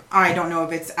to it. I don't know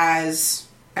if it's as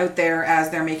out there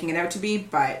as they're making it out to be,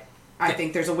 but I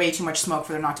think there's a way too much smoke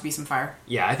for there not to be some fire.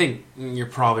 Yeah, I think you're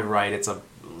probably right. It's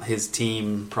his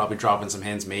team probably dropping some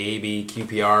hints, maybe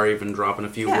QPR even dropping a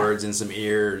few words in some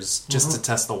ears just to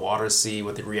test the waters, see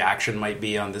what the reaction might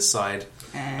be on this side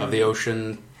of the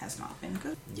ocean. Has not been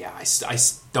good. Yeah, I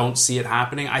don't see it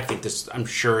happening. I think this. I'm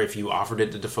sure if you offered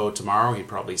it to Defoe tomorrow, he'd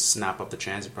probably snap up the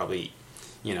chance. He'd probably,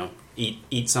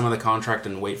 eat some of the contract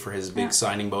and wait for his big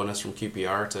signing bonus from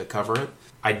QPR to cover it.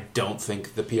 I don't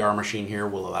think the PR machine here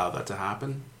will allow that to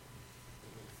happen.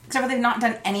 Except for they've not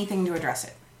done anything to address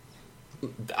it.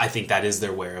 I think that is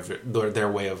their way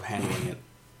of handling it.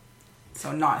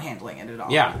 So not handling it at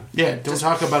all. Yeah. Yeah, don't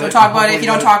talk about it. Don't talk about it. If you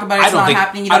don't talk about it, it's not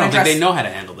happening. I don't think they know how to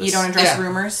handle this. You don't address Yeah.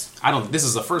 rumors. This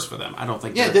is a first for them. I don't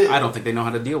think. Yeah, I don't think they know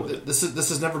how to deal with it. This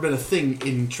has never been a thing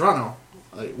in Toronto,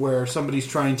 where somebody's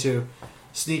trying to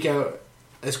sneak out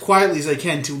as quietly as they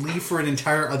can to leave for an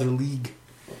entire other league,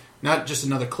 not just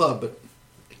another club, but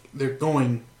they're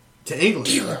going to England.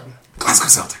 Glasgow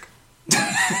Celtic.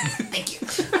 Thank you.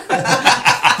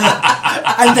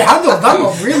 And they handled that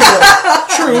one really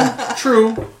well.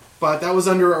 True, but that was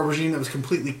under a regime that was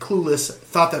completely clueless,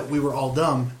 thought that we were all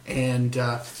dumb, and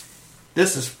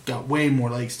this has got way more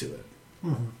legs to it.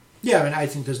 Yeah, I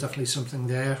think there's definitely something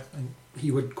there, and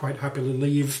he would quite happily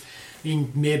leave. I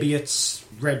mean, maybe it's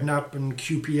Redknapp and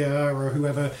QPR or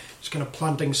whoever is kind of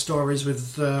planting stories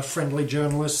with friendly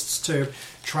journalists to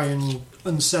try and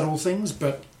unsettle things,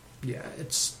 but yeah,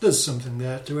 there's something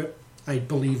there to it. I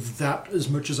believe that as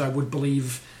much as I would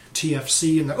believe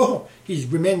TFC and that, he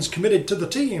remains committed to the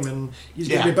team and he's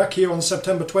going to be back here on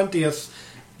September 20th.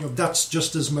 That's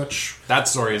just as much... That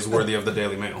story is worthy of the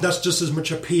Daily Mail. That's just as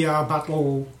much a PR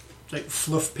battle, like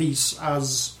fluff piece,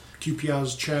 as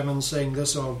QPR's chairman saying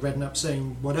this or Redknapp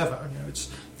saying whatever.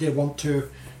 They want to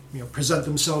present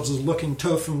themselves as looking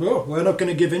tough and, we're not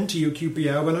going to give in to you,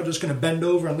 QPR. We're not just going to bend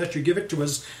over and let you give it to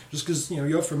us just because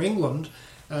you're from England.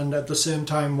 And at the same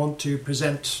time want to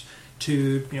present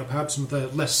to perhaps some of the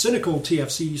less cynical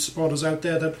TFC supporters out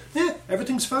there that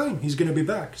everything's fine, he's going to be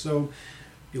back. So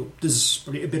there's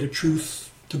probably a bit of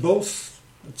truth to both.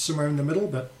 It's somewhere in the middle,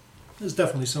 but there's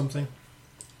definitely something.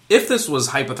 If this was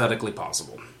hypothetically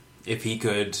possible, if he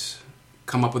could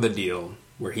come up with a deal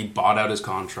where he bought out his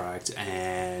contract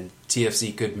and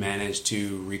TFC could manage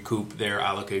to recoup their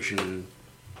allocation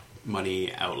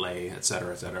money outlay,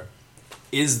 etc., etc.,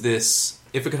 is this,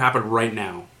 if it could happen right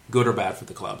now, good or bad for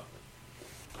the club?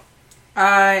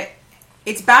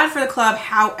 It's bad for the club,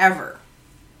 however,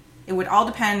 it would all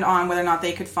depend on whether or not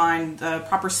they could find the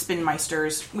proper spin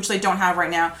meisters, which they don't have right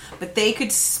now, but they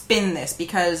could spin this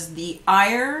because the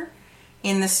ire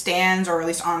in the stands, or at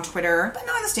least on Twitter, but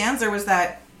not in the stands, there was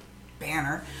that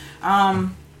banner.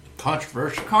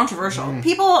 Controversial.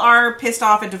 People are pissed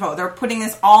off at Defoe. They're putting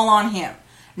this all on him.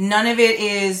 None of it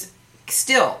is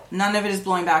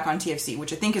blowing back on TFC,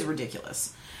 which I think is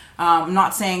ridiculous. I'm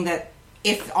not saying that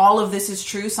if all of this is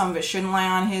true, some of it shouldn't lie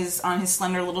on his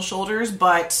slender little shoulders,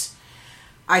 but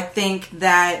I think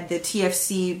that the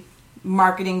TFC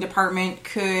marketing department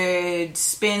could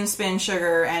spin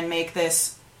sugar and make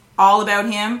this all about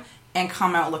him and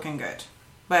come out looking good.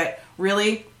 But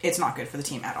really, it's not good for the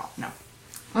team at all. No.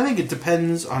 I think it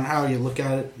depends on how you look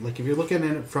at it. Like, if you're looking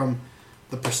at it from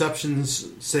the perception's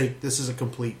sake, this is a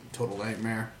complete, total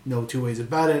nightmare. No two ways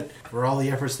about it. For all the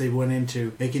efforts they went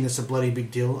into making this a bloody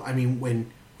big deal. I mean,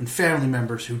 when family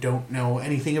members who don't know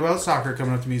anything about soccer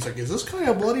coming up to me, it's like, is this kind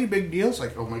of a bloody big deal? It's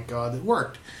like, oh my god, it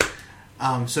worked.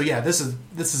 So yeah, this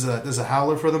is a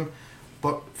howler for them.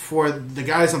 But for the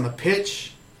guys on the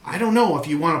pitch, I don't know if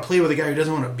you want to play with a guy who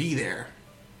doesn't want to be there.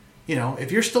 You know,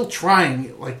 if you're still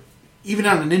trying, like even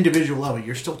on an individual level,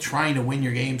 you're still trying to win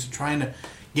your games and trying to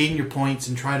gain your points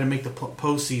and try to make the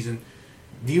postseason.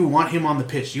 Do you want him on the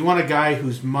pitch? Do you want a guy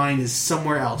whose mind is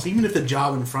somewhere else, even if the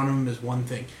job in front of him is one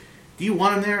thing? Do you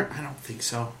want him there? I don't think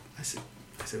so. I said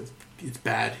it's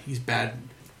bad. He's bad.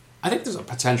 I think there's a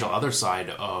potential other side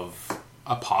of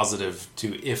a positive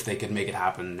to if they could make it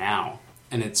happen now,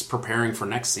 and it's preparing for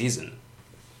next season.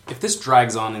 If this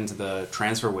drags on into the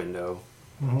transfer window,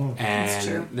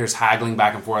 and there's haggling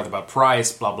back and forth about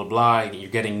price, blah, blah, blah, you're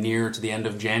getting near to the end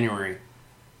of January,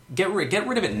 get rid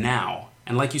of it now.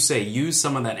 And like you say, use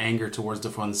some of that anger towards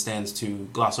Defoe in the stands to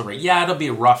gloss over it. Yeah, it'll be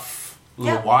a rough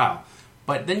little while.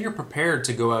 But then you're prepared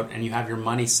to go out and you have your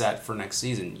money set for next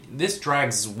season. This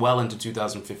drags well into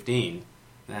 2015.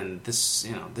 And this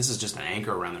is just an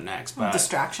anchor around their necks. But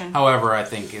distraction. However, I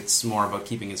think it's more about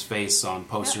keeping his face on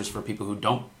posters for people who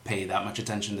don't pay that much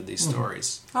attention to these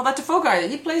stories. Well, that Defoe guy,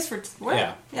 he plays for... What?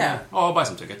 Yeah. Oh, I'll buy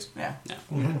some tickets. Yeah.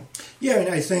 Yeah, and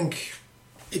I think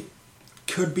it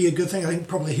could be a good thing. I think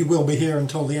probably he will be here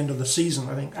until the end of the season.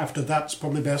 I think after that's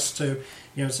probably best to,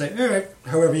 say, all right,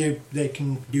 however they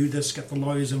can do this, get the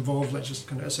lawyers involved, let's just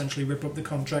kind of essentially rip up the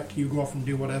contract, you go off and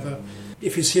do whatever.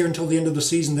 If he's here until the end of the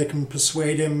season, they can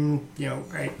persuade him,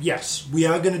 right, yes, we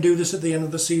are going to do this at the end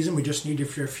of the season, we just need you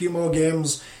for a few more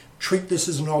games, treat this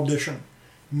as an audition.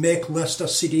 Make Leicester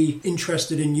City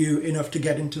interested in you enough to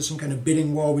get into some kind of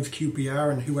bidding war with QPR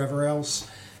and whoever else.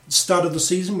 Start of the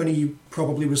season when he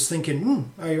probably was thinking,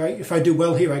 all right, if I do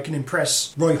well here, I can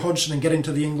impress Roy Hodgson and get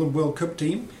into the England World Cup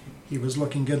team. He was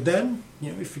looking good then.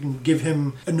 If you can give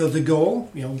him another goal,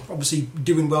 obviously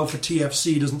doing well for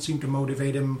TFC doesn't seem to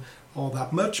motivate him all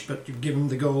that much, but you give him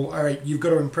the goal, all right, you've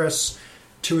got to impress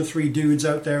 2 or 3 dudes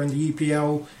out there in the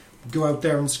EPL, go out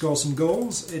there and score some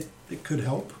goals. It could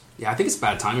help. Yeah, I think it's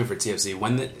bad timing for TFC.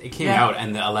 When it came out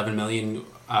and the 11 million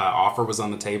offer was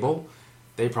on the table,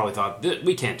 they probably thought,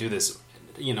 we can't do this,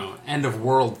 end of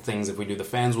world things if we do. The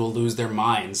fans will lose their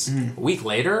minds. A week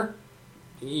later,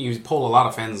 you pull a lot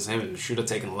of fans and say, we should have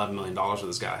taken $11 million for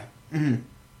this guy. Mm-hmm.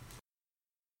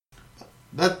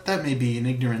 That may be an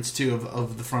ignorance, too,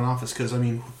 of the front office, because,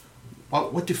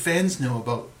 what do fans know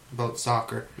about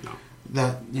soccer? No.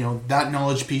 That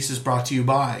knowledge piece is brought to you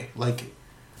by,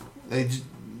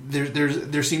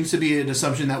 there seems to be an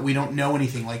assumption that we don't know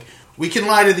anything. Like, we can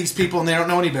lie to these people and they don't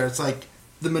know any better. It's like,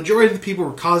 the majority of the people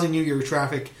who are causing you your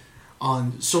traffic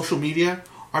on social media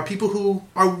are people who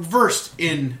are versed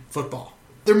in football.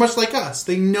 They're much like us.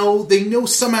 They know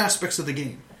some aspects of the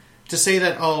game. To say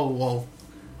that,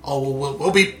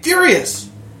 we'll be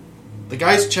furious. The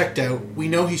guy's checked out. We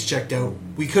know he's checked out.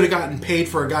 We could have gotten paid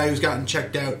for a guy who's gotten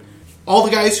checked out. All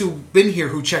the guys who've been here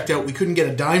who checked out, we couldn't get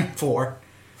a dime for.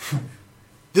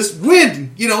 This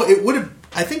win, it would have.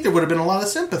 I think there would have been a lot of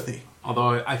sympathy.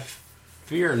 Although I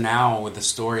fear now with the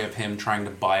story of him trying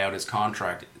to buy out his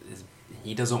contract,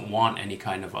 he doesn't want any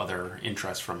kind of other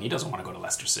interest from. He doesn't want to go to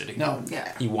Leicester City. No,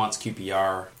 he wants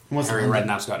QPR. Harry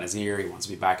Redknapp's got in his ear. He wants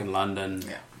to be back in London.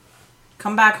 Yeah,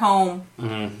 come back home.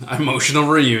 Emotional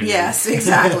reunion. Yes,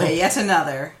 exactly. Yet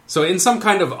another. So, in some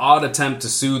kind of odd attempt to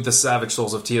soothe the savage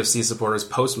souls of TFC supporters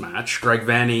post-match, Greg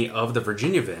Vanney of the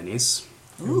Virginia Vannies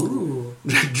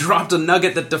dropped a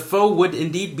nugget that Defoe would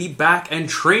indeed be back and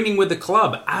training with the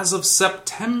club as of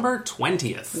September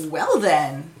 20th. Well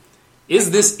then. Is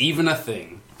this even a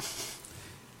thing?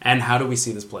 And how do we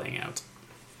see this playing out?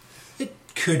 It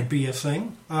could be a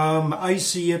thing. I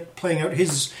see it playing out.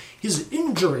 His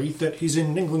injury, that he's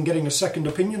in England getting a second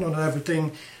opinion on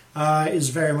everything, is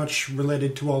very much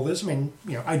related to all this.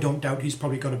 I don't doubt he's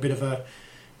probably got a bit of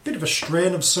a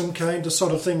strain of some kind, the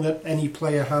sort of thing that any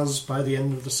player has by the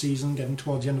end of the season, getting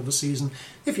towards the end of the season.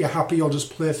 If you're happy, you'll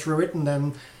just play through it, and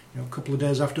then a couple of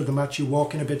days after the match, you're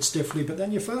walking a bit stiffly, but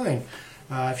then you're fine.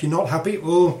 If you're not happy,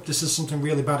 this is something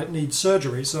really bad, it needs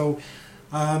surgery. So,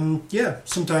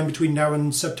 sometime between now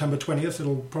and September 20th,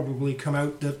 it'll probably come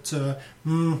out that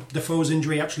Defoe's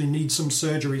injury actually needs some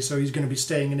surgery, so he's going to be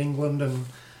staying in England and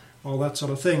all that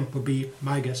sort of thing, would be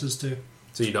my guess as to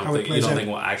So you don't think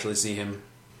we'll actually see him?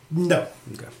 No.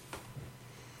 Okay.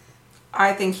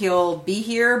 I think he'll be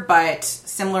here, but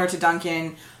similar to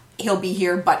Duncan, he'll be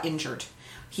here but injured.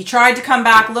 He tried to come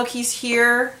back. Look, he's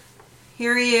here.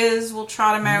 Here he is. We'll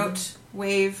trot him out,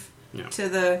 wave to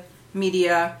the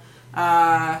media.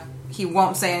 He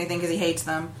won't say anything because he hates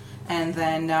them. And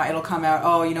then it'll come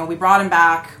out, we brought him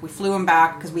back. We flew him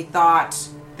back because we thought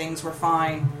things were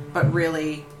fine. But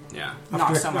really, Yeah.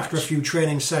 not so much. After a few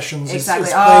training sessions, Exactly.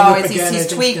 it's playing up He's again. I think,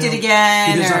 tweaked it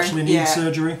again. He does or- actually need yeah.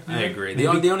 surgery. I agree. The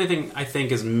only thing I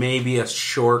think is maybe a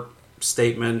short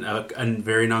statement and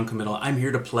very non-committal. I'm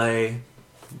here to play,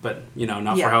 but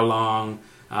not Yeah. for how long.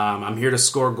 I'm here to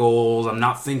score goals. I'm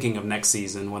not thinking of next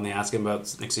season when they ask him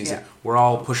about next season. Yeah. We're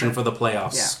all pushing for the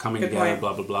playoffs, Yeah. coming Good together, point.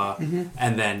 blah, blah, blah.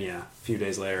 And then, a few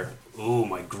days later, ooh,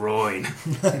 my groin.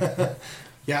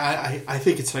 Yeah, I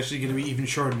think it's actually going to be even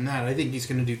shorter than that. I think he's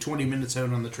going to do 20 minutes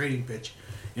out on the training pitch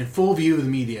in full view of the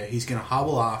media. He's going to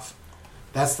hobble off.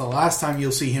 That's the last time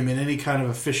you'll see him in any kind of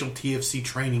official TFC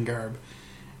training garb.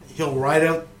 He'll ride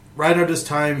out his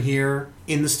time here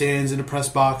in the stands, in the press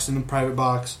box, in the private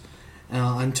box,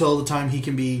 until the time he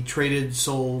can be traded,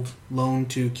 sold, loaned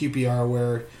to QPR,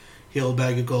 where he'll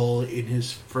bag a goal in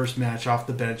his first match off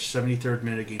the bench, 73rd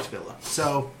minute against Villa.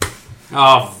 So,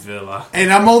 Oh, Villa.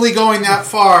 and I'm only going that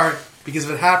far because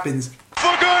if it happens,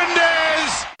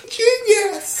 Fagundes!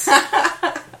 genius!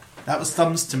 That was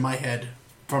thumbs to my head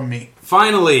from me.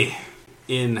 Finally,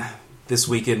 in This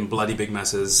Week in Bloody Big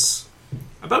Messes,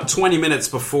 about 20 minutes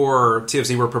before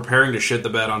TFC were preparing to shit the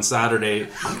bed on Saturday,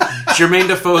 Jermaine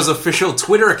Defoe's official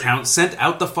Twitter account sent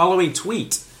out the following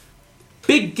tweet.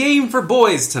 Big game for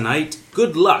boys tonight.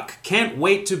 Good luck. Can't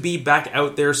wait to be back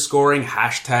out there scoring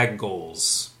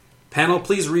 #goals. Panel,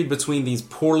 please read between these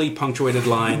poorly punctuated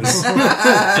lines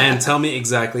and tell me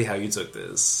exactly how you took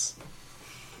this.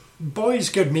 Boys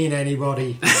could mean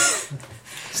anybody.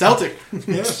 Celtic.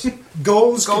 Yes.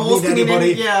 Goals could mean can mean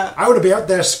anybody. yeah. I want to be out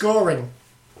there scoring.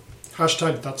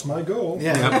 #that's my goal.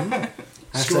 Yeah.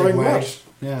 Scoring Hashtag what?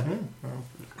 Yeah.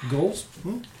 Goals?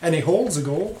 Any holes a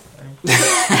goal?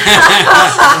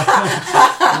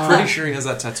 Pretty sure he has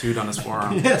that tattooed on his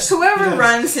forearm. Yes. Whoever yes.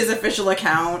 runs his official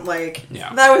account,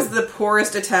 Yeah. that was the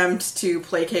poorest attempt to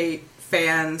placate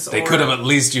fans. They could have at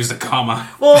least used a comma.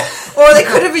 Well, or they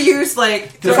could have used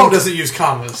Defoe doesn't use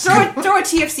commas. throw a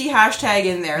TFC hashtag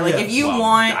in there. Like Yeah. if you Well,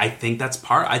 want, I think that's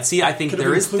part. I think Could there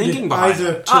have is included thinking behind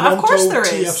either it. Toronto, of course there is.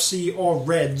 TFC, or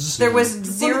Reds. there was goes.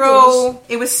 zero.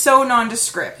 It was so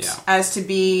nondescript Yeah. as to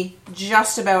be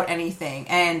just about anything,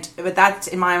 but that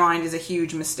in my mind is a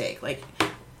huge mistake. Like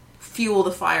fuel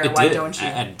the fire. It Why did. don't you?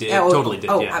 It did. Oh, Totally did,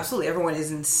 Oh, yeah. absolutely. Everyone is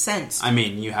incensed. I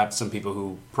mean, you have some people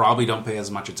who probably don't pay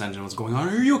as much attention to what's going on.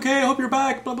 Are you okay? I hope you're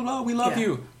back. Blah, blah, blah. We love Yeah.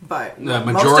 you. But The most of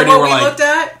majority what were we like- looked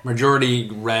at, Majority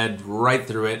read right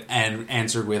through it and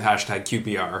answered with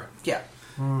 #QPR. yeah.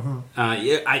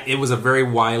 It was a very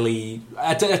wily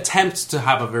attempt to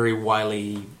have a very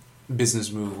wily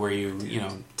business move where you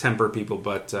temper people,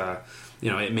 but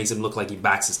it makes him look like he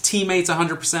backs his teammates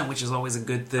 100%, which is always a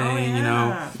good thing.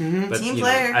 But Team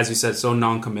player. as you said, so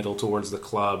non-committal towards the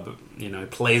club. He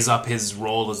plays up his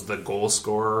role as the goal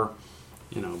scorer.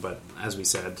 But as we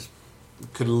said,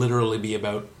 could literally be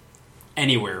about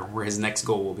anywhere where his next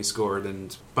goal will be scored.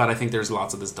 But I think there's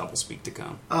lots of this doublespeak to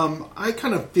come. I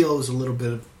kind of feel it was a little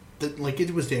bit of it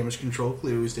was damage control.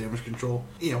 Clearly, it was damage control.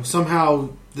 Somehow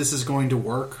this is going to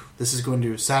work. This is going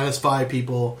to satisfy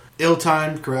people.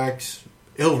 Ill-timed, correct.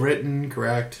 Ill-written,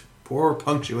 correct. Poor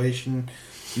punctuation,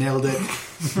 nailed it.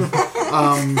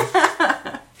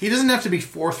 He doesn't have to be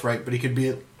forthright, but he could be,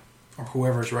 or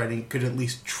whoever's writing could at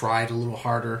least try it a little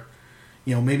harder.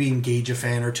 Maybe engage a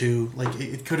fan or two. Like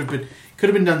it could have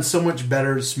been done so much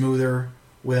better, smoother,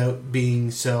 without being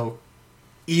so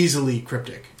easily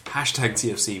cryptic.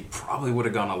 #TFC probably would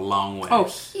have gone a long way. Oh,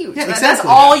 huge. Yeah, That's exactly.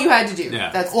 all you had to do.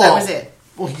 Yeah. That Well, was it.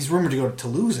 Well, he's rumored to go to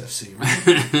Toulouse FC,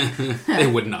 right? They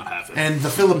would not have it. And the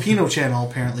Filipino channel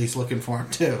apparently is looking for him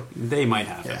too. They might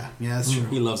have it. Yeah, that's true.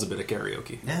 He loves a bit of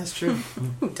karaoke. Yeah, that's true.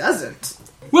 Who doesn't?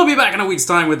 We'll be back in a week's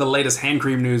time with the latest hand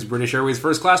cream news, British Airways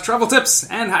first class travel tips,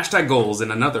 and #goals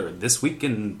in another This Week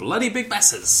in Bloody Big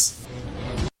Messes.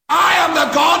 I am the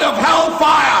god of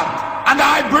hellfire, and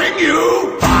I bring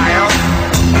you fire.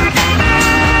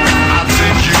 I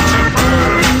take you to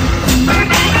burn.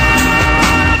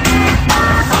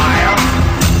 Fire.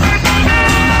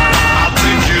 I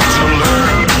take you to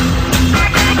learn.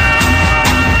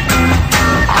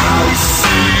 I'll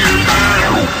see you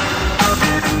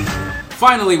burn.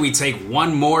 Finally, we take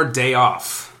one more day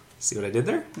off. See what I did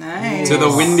there? Nice. To the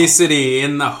Windy City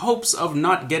in the hopes of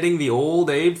not getting the old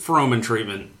Abe Froman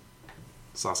treatment.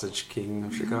 Sausage King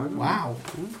of Chicago. Wow.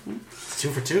 2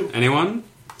 for 2. Anyone?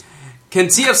 Can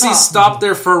TFC stop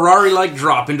their Ferrari-like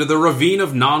drop into the ravine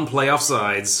of non-playoff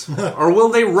sides? Or will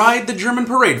they ride the German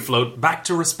parade float back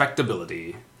to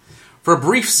respectability? For a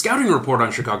brief scouting report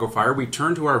on Chicago Fire, we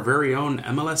turn to our very own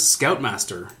MLS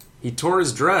Scoutmaster. He tore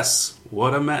his dress.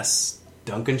 What a mess.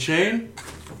 Duncan Shane?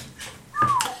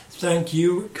 Thank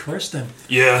you, Kristen.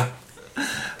 Yeah.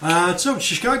 So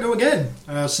Chicago again.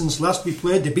 Since last we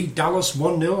played, they beat Dallas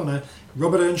 1-0 on a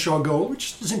Robert Earnshaw goal,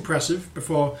 which is impressive,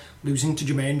 before losing to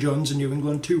Jermaine Jones in New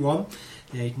England 2-1.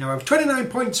 They now have 29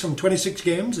 points from 26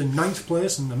 games in 9th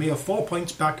place and a mere 4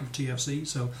 points back of TFC.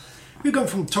 So we've gone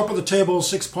from top of the table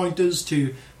 6-pointers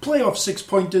to playoff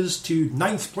 6-pointers to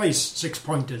 9th place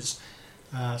 6-pointers.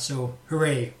 So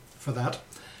hooray for that.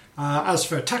 As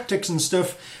for tactics and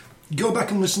stuff, go back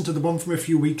and listen to the one from a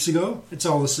few weeks ago. It's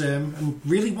all the same. And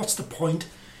really, what's the point?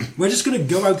 We're just going to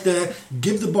go out there,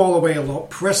 give the ball away a lot,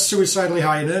 press suicidally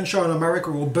high, and Earnshaw and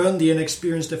America will burn the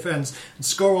inexperienced defence and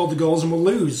score all the goals and we'll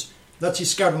lose. That's your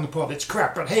scouting report. It's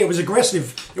crap, but hey, it was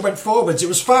aggressive. It went forwards. It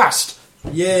was fast.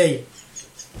 Yay.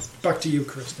 Back to you,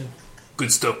 Kristen.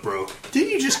 Good stuff, bro.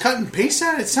 Didn't you just cut and paste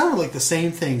that? It sounded like the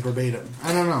same thing verbatim.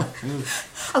 I don't know.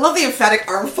 I love the emphatic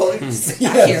arm folding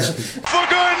back here. For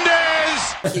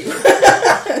goodness!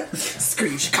 Screw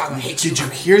you, Chicago, I hate you. Did you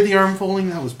hear the arm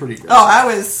folding? That was pretty aggressive. Oh, that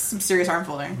was some serious arm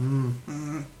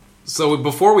folding. So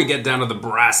before we get down to the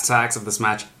brass tacks of this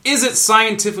match, is it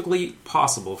scientifically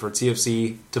possible for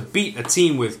TFC to beat a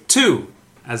team with two,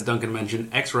 as Duncan mentioned,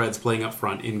 ex-Reds playing up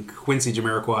front in Quincy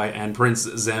Jamiroquai and Prince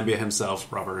Zambia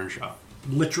himself, Robert Earnshaw?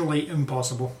 Literally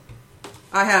impossible.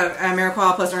 I have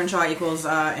Ameriquois plus Earnshaw equals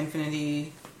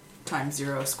infinity times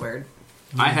 0 squared.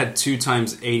 I had 2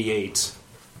 times 88,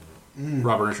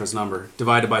 Robert Earnshaw's number,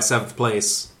 divided by 7th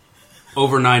place,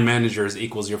 over 9 managers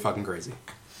equals you're fucking crazy.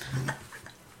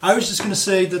 I was just going to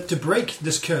say that to break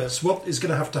this curse, what is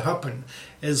going to have to happen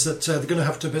is that they're going to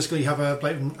have to basically have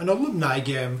an alumni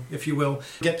game, if you will.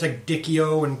 Get like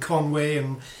Dicchio and Conway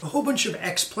and a whole bunch of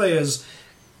ex-players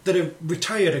that are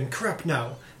retired and crap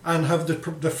now, and have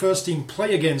the first team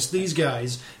play against these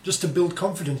guys just to build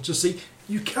confidence, to see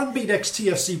you can beat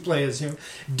ex-TFC players. You know,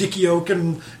 Dicchio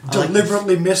can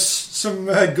deliberately miss some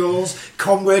goals.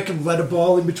 Conway can let a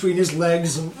ball in between his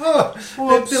legs, and they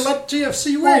let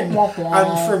TFC win.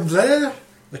 And from there,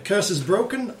 the curse is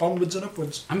broken, onwards and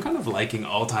upwards. I'm kind of liking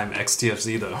all-time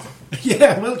ex-TFC, though.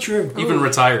 Yeah, well, true. Even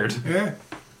retired. Yeah.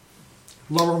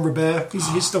 Laurent Robert,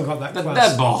 he's still got that That class.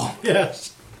 dead ball.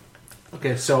 Yes.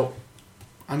 Okay, so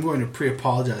I'm going to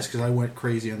pre-apologize because I went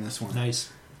crazy on this one. Nice.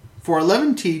 For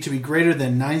 11T to be greater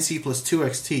than 9C plus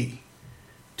 2XT,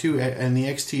 and the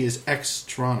XT is X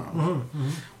Toronto,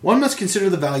 one must consider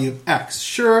the value of X.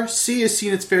 Sure, C has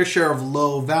seen its fair share of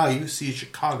low value, C is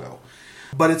Chicago,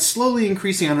 but it's slowly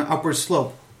increasing on an upward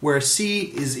slope, where C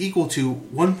is equal to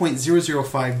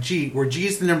 1.005G, where G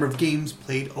is the number of games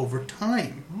played over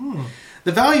time.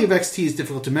 The value of XT is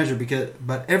difficult to measure,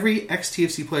 but every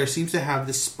ex-TFC player seems to have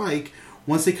this spike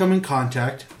once they come in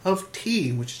contact of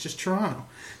T, which is just Toronto.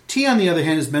 T, on the other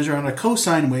hand, is measured on a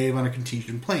cosine wave on a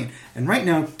Cartesian plane, and right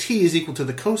now T is equal to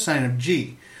the cosine of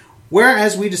G.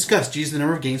 Whereas we discussed, G is the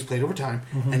number of games played over time,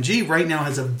 and G right now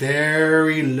has a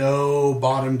very low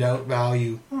bottomed out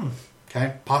value.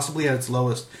 Okay, possibly at its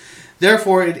lowest.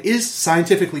 Therefore, it is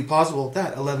scientifically possible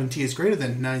that 11T is greater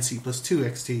than 9C plus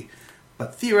 2XT.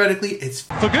 But theoretically, it's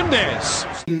For goodness!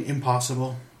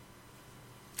 impossible.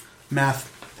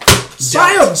 Math.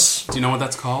 Science! Do you know what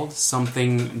that's called?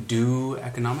 Something do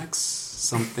economics?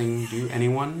 Something do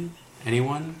anyone?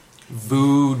 Anyone?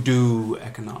 Voodoo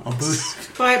economics.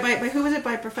 By who was it?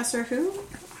 By Professor who?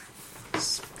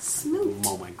 Smoot.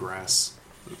 Mow my grass.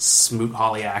 Smoot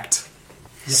Holly Act.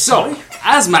 So,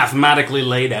 as mathematically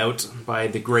laid out by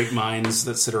the great minds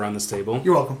that sit around this table,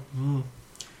 You're welcome.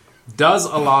 does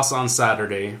a loss on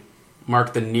Saturday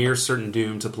mark the near certain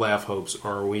doom to playoff hopes,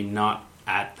 or are we not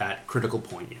at that critical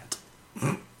point yet?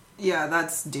 Yeah,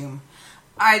 that's doom.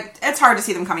 It's hard to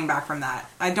see them coming back from that.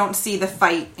 I don't see the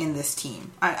fight in this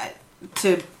team.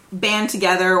 To band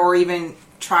together or even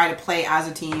try to play as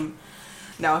a team.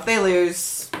 No, if they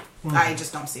lose, I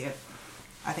just don't see it.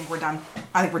 I think we're done.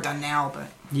 I think we're done now, but...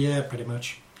 Yeah, pretty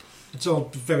much. It's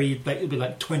all very, it'll be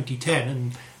like 2010,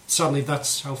 and sadly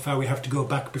that's how far we have to go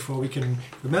back before we can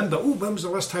remember, when was the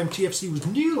last time TFC was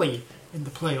nearly in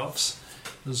the playoffs?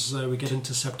 As we get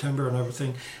into September and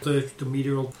everything, the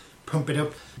media will pump it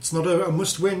up. It's not a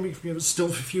must-win. We've still a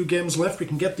few games left. We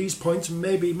can get these points,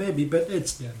 maybe, but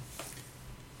it's...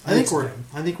 I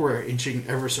think we're inching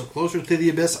ever so closer to the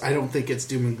abyss. I don't think it's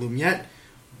doom and gloom yet.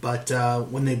 But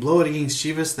when they blow it against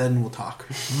Chivas, then we'll talk.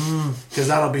 Because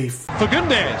that'll be... For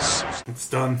goodness! It's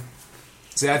done.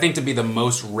 See, I think to be the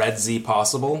most Redsy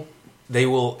possible, they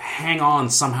will hang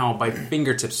on somehow by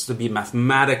fingertips to be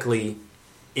mathematically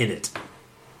in it.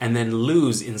 And then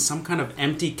lose in some kind of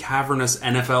empty, cavernous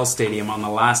NFL stadium on the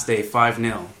last day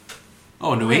 5-0.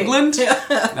 Oh, New England?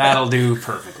 That'll do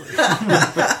perfectly.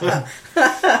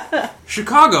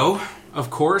 Chicago, of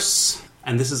course,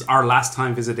 and this is our last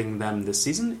time visiting them this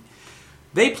season,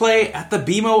 They play at the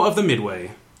BMO of the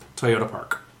Midway, Toyota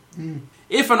Park.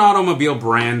 If an automobile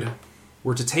brand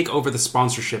were to take over the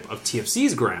sponsorship of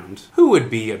TFC's ground, who would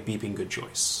be a beeping good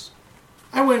choice?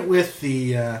 I went with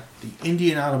the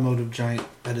Indian automotive giant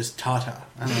that is Tata.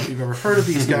 I don't know if you've ever heard of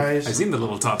these guys. I've seen the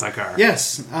little Tata car.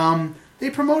 Yes. They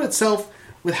promote itself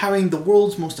with having the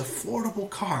world's most affordable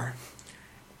car.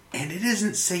 And it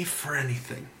isn't safe for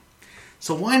anything.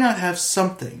 So why not have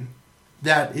something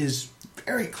that is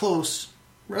very close,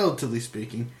 relatively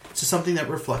speaking, to something that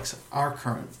reflects our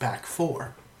current back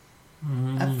four?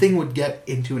 That thing would get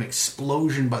into an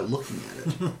explosion by looking at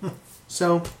it.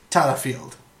 So, Tata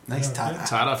Field. Nice Tata.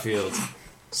 Tata Field.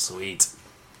 Sweet.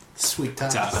 Sweet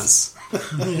Tata. Tatas.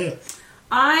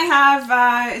 I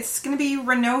have, it's going to be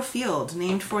Renault Field,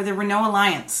 named for the Renault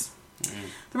Alliance.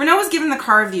 The Renault was given the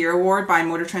Car of the Year award by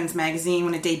Motor Trends magazine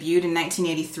when it debuted in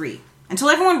 1983, until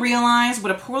everyone realized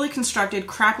what a poorly constructed,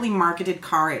 crappily marketed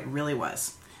car it really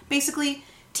was. Basically,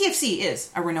 TFC is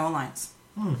a Renault Alliance.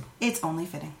 It's only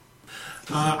fitting.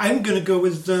 I'm going to go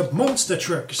with Monster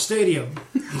Truck Stadium.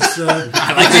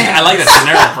 I like that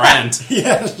generic brand.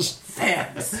 Yes.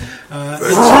 Fans.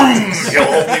 You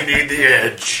only need the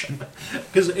edge.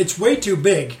 Because it's way too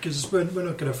big, because we're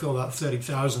not going to fill that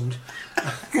 30,000.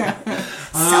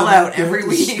 Sell out every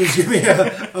There's week. going to be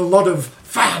a lot of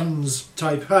fans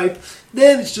type hype.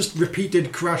 Then it's just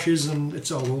repeated crashes, and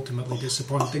it's all ultimately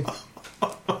disappointing.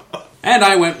 And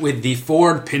I went with the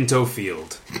Ford Pinto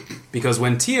Field. Because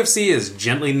when TFC is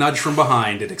gently nudged from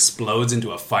behind, it explodes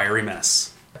into a fiery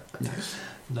mess.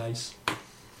 Nice.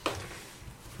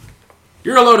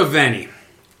 You're a load of Vanny.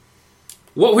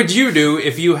 What would you do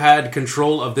if you had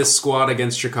control of this squad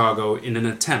against Chicago in an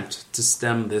attempt to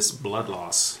stem this blood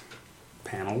loss?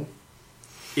 Panel?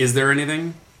 Is there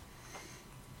anything?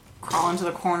 Crawl into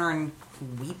the corner and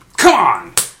weep. Come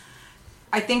on!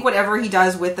 I think whatever he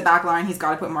does with the back line, he's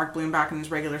got to put Mark Bloom back in his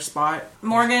regular spot.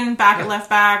 Morgan back at left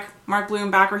back. Mark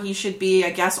Bloom back where he should be.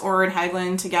 I guess Orr and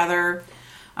Hagelin together.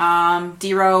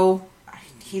 Dero,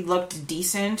 he looked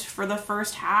decent for the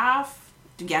first half.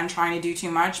 Again, trying to do too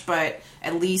much, but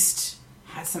at least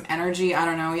has some energy. I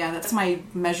don't know. Yeah, that's my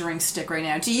measuring stick right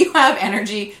now. Do you have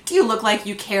energy? Do you look like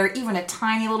you care even a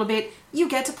tiny little bit? You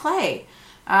get to play.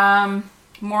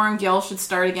 Moore and Gill should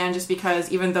start again just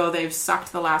because even though they've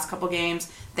sucked the last couple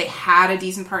games, they had a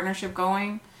decent partnership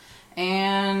going.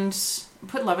 And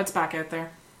put Lovitz back out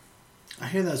there. I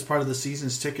hear that's part of the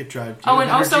season's ticket drive. Oh,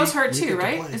 and Oso's hurt too,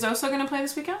 right? Is Oso going to play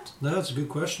this weekend? No, that's a good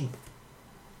question.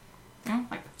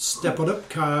 Step Step on up,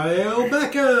 Kyle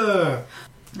Becker.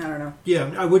 I don't know.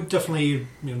 Yeah, I would definitely,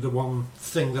 the one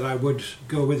thing that I would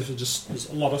go with, there's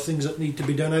a lot of things that need to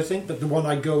be done, I think, but the one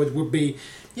I'd go with would be,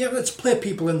 let's play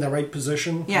people in the right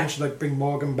position. Yeah. Should like bring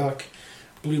Morgan back,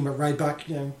 Bloom at right back.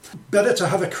 Better to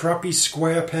have a crappy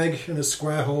square peg in a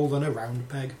square hole than a round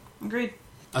peg. Agreed.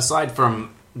 Aside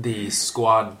from the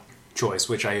squad choice,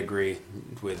 which I agree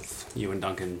with you and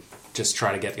Duncan, just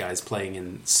try to get guys playing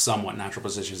in somewhat natural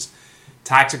positions.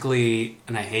 Tactically,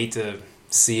 and I hate to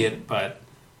see it, but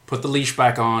put the leash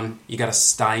back on. You got to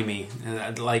stymie,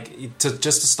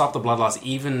 just to stop the blood loss.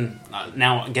 Even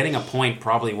now, getting a point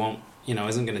probably won't,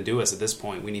 isn't going to do us at this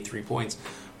point. We need 3 points,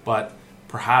 but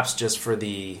perhaps just for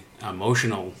the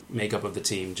emotional makeup of the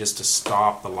team, just to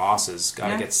stop the losses,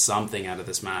 got to get something out of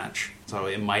this match. So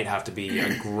it might have to be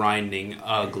a grinding,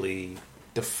 ugly,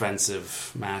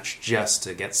 defensive match just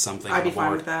to get something on I'd be the board.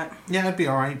 fine with that. Yeah, I'd be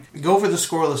alright. Go for the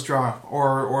scoreless draw,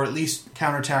 or at least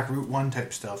counterattack Route 1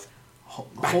 type stuff.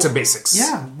 Back to basics.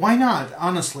 Yeah, why not?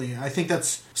 Honestly, I think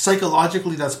that's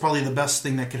psychologically that's probably the best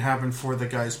thing that could happen for the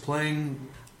guys playing.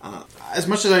 As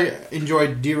much as I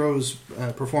enjoyed Dero's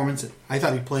performance, I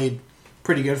thought he played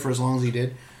pretty good for as long as he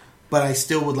did. But I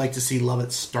still would like to see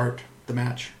Lovitz start the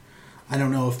match. I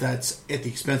don't know if that's at the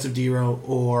expense of Dero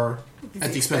or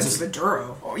at the expense of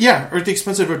Duro. Yeah, or at the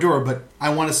expense of Oduro, but I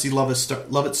want to see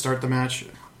Lovitz start the match.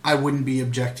 I wouldn't be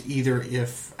object either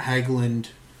if Hagelin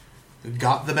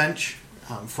got the bench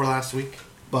for last week,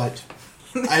 but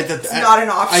It's not an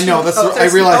option. I know that's.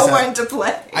 There's I realize no that. one to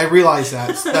play. I realize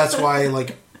that. That's why,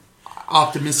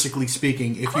 optimistically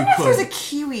speaking, if I you wonder if could, there's a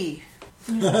Kiwi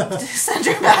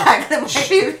center back that might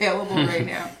be available right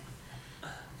now.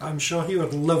 I'm sure he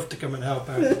would love to come and help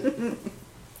out.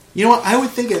 you know what? I would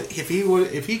think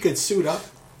if he could suit up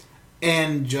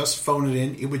and just phone it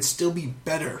in, it would still be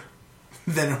better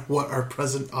than what our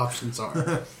present options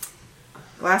are.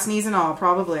 Glass knees and all,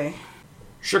 probably.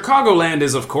 Chicagoland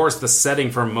is, of course, the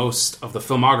setting for most of the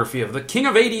filmography of the King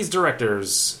of 80s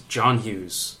directors, John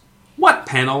Hughes. What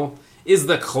panel is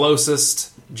the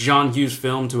closest John Hughes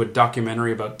film to a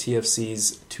documentary about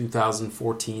TFC's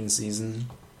 2014 season?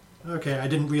 Okay, I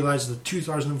didn't realise the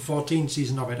 2014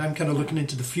 season of it. I'm kind of looking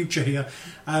into the future here.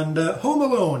 And Home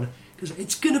Alone, because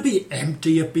it's going to be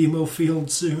empty at BMO Field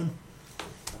soon.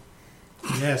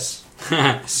 Yes.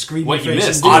 Screamy What you face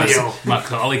missed indeed. is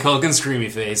Macaulay Culkin's screamy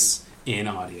face in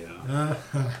audio.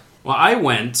 Well, I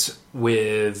went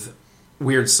with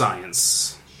Weird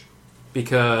Science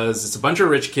because it's a bunch of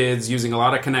rich kids using a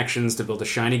lot of connections to build a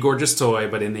shiny, gorgeous toy,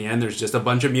 but in the end there's just a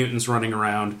bunch of mutants running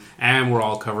around, and we're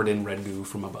all covered in red goo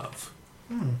from above.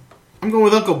 I'm going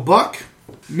with Uncle Buck.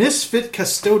 Misfit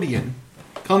custodian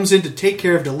comes in to take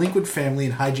care of delinquent family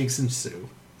and hijinks ensue.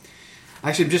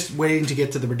 Actually, I'm just waiting to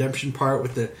get to the redemption part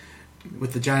with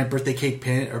the giant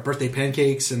birthday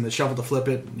pancakes and the shovel to flip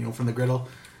it, from the griddle.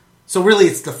 So really,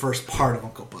 it's the first part of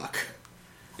Uncle Buck.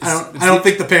 I don't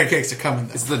think the pancakes are coming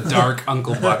though. It's the dark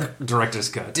Uncle Buck director's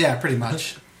cut. Yeah, pretty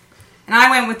much. And I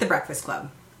went with The Breakfast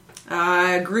Club.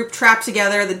 A group trapped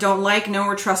together that don't like, know,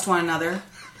 or trust one another.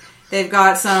 They've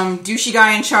got some douchey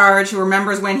guy in charge who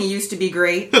remembers when he used to be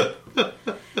great.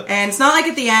 And it's not like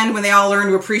at the end when they all learn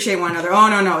to appreciate one another. Oh,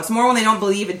 no. It's more when they don't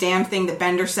believe a damn thing that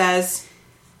Bender says.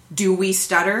 Do we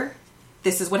stutter?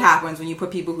 This is what happens when you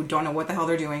put people who don't know what the hell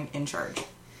they're doing in charge.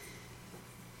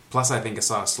 Plus, I think I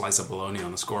saw a slice of bologna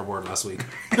on the scoreboard last week.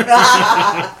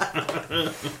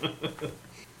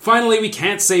 Finally, we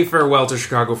can't say farewell to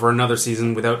Chicago for another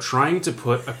season without trying to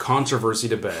put a controversy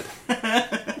to bed.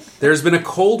 There's been a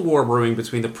cold war brewing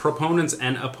between the proponents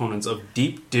and opponents of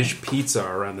deep dish pizza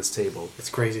around this table. It's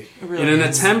crazy. Really In an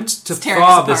is. attempt to It's tearing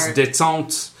thaw us this apart.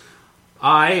 détente,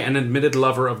 I, an admitted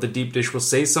lover of the deep dish, will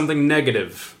say something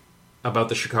negative about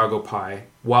the Chicago pie,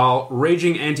 while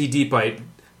raging anti-deepite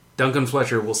Duncan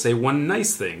Fletcher will say one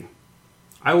nice thing.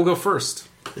 I will go first.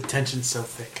 The tension's so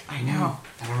thick. I know.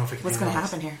 I don't know if it can What's be going to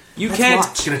honest. happen here? You Let's can't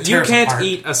watch. gonna tear you us can't apart.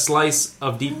 eat a slice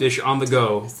of deep dish on the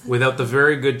go without the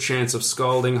very good chance of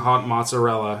scalding hot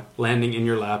mozzarella landing in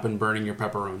your lap and burning your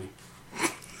pepperoni.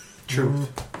 True.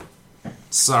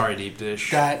 Sorry, deep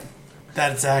dish.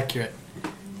 That's accurate.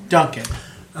 Duncan,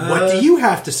 what do you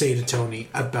have to say to Tony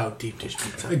about deep dish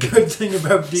pizza? A good thing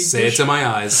about deep Say it dish. to my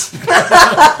eyes.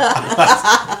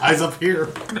 Eyes up here.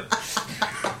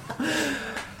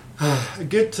 A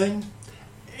good thing.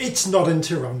 It's not in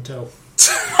Toronto.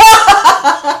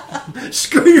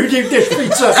 Screw you, deep dish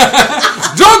pizza.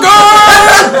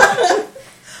 Duncan!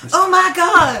 Oh my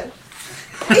god!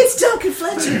 It's Duncan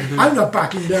Fletcher! I'm not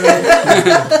backing down.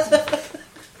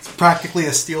 It's practically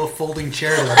a steel folding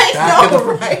chair to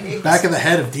the Right. back of the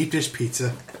head of deep dish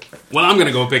pizza. Well, I'm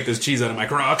gonna go pick this cheese out of my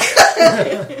crock.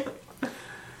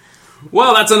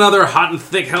 Well, that's another hot and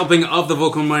thick helping of the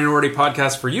Vocal Minority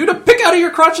podcast for you to pick out of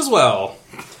your crotch as well.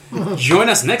 Join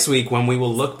us next week when we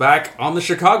will look back on the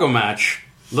Chicago match,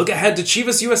 look ahead to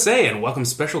Chivas USA, and welcome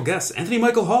special guests Anthony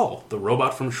Michael Hall, the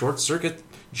robot from Short Circuit,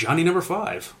 Johnny Number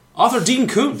 5, author Dean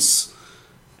Koontz,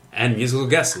 and musical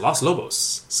guest Los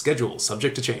Lobos. Schedule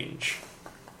subject to change.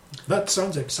 That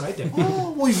sounds exciting.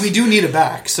 Well, we do need it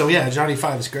back, so yeah, Johnny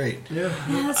 5 is great. Yeah.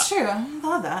 Yeah, that's true. I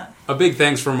love that. A big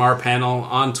thanks from our panel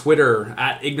on Twitter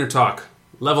at Ignortalk,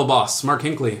 Level Boss, Mark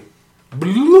Hinckley.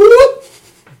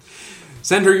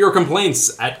 Send her your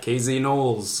complaints at KZ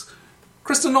Knowles.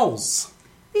 Krista Knowles.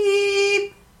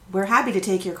 Beep. We're happy to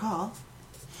take your call.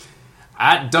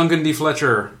 At Duncan D.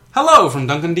 Fletcher. Hello from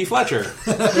Duncan D. Fletcher.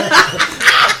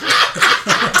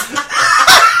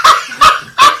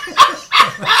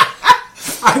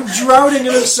 I'm drowning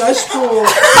in a cesspool.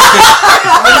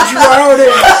 I'm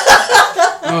drowning.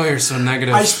 Oh, you're so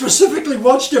negative. I specifically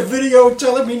watched a video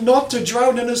telling me not to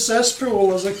drown in a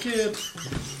cesspool as a kid.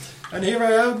 And here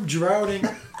I am drowning.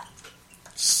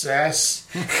 Cess.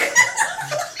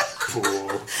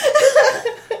 Pool.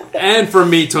 And from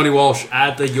me, Tony Walsh,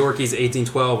 at the Yorkies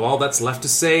 1812, all that's left to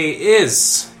say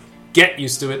is get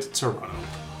used to it, Toronto.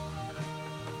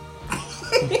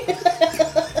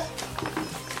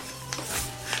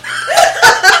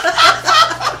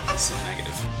 So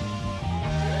negative.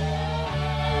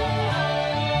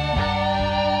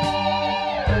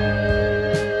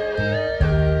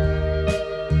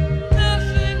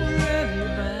 Nothing really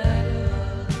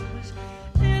matters.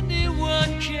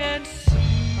 Anyone can see.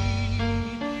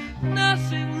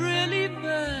 Nothing really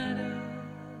matters.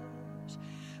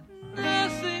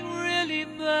 Nothing really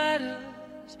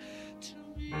matters to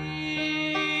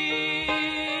me.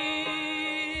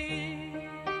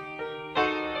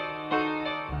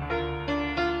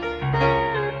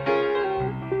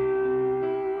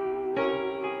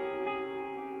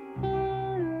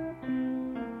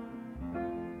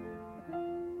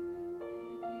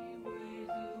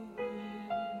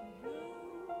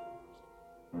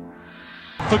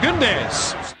 For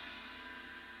goodness.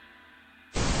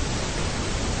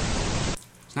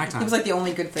 It's Snack time. It was like the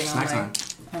only good thing Snack time.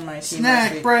 on my team. last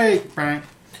Snack week. break.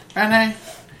 Banana.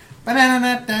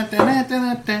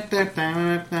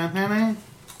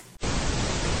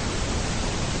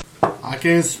 I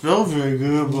can't spell very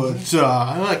good, but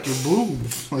I like your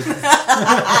boobs. Like,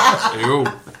 Ew.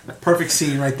 perfect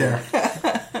scene right there.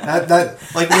 That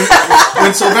like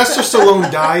when Sylvester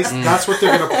Stallone dies, that's what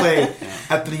they're gonna play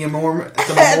at the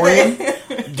memoriam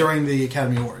during the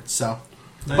Academy Awards. So,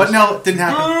 but no, it didn't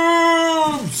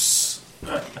happen.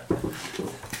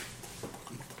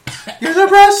 Here's our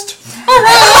breast.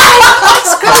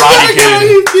 Karate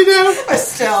Kid. You know. But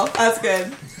still, that's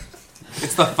good.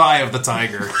 It's the thigh of the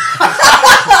tiger.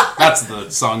 That's the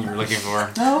song you were looking for.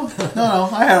 No,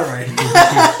 I had it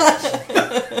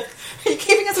right. Are you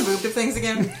keeping us moved of things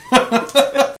again?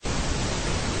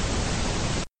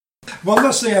 One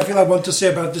last thing I feel I want to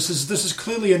say about this is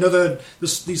clearly another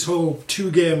these whole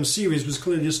 2-game series was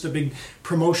clearly just a big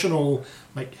promotional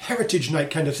like Heritage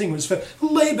Night kind of thing. It was for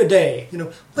Labor Day,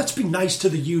 let's be nice to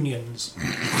the unions.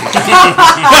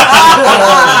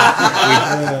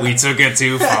 We took it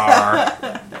too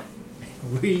far.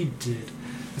 We did.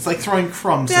 It's like throwing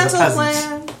crumbs to the Dental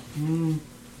peasants. plan.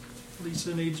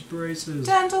 Lisa needs braces.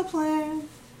 Dental plan.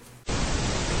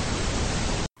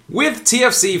 With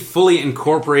TFC fully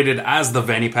incorporated as the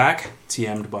Vanny Pack,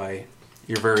 TM'd by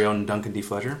your very own Duncan D.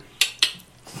 Fletcher.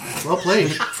 Well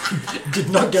played. Did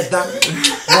not get that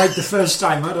right the first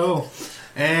time at all.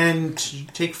 And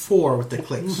take 4 with the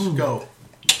clicks. Go.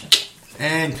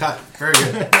 And cut. Very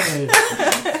good.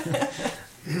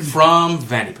 From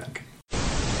Vanny Pack.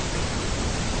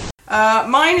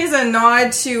 Mine is a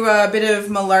nod to a bit of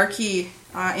malarkey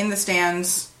in the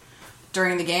stands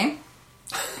during the game.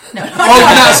 No. Oh,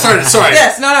 you got started. Sorry.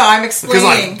 Yes, no, I'm Because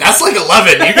explaining. that's like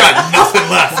 11. You got nothing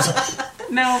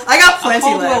left. No, I got plenty a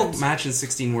whole little left. match in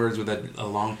 16 words with a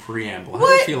long preamble. How do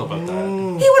What? you feel about that?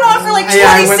 He went on for like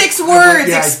Yeah, I 26 went- words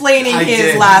yeah, explaining I his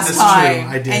did. last That's time. true,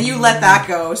 I did. And you let that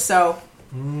go, so.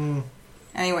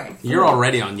 Anyway. You're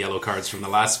already on yellow cards from the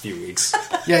last few weeks.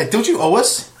 Yeah, don't you owe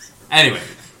us? Anyway,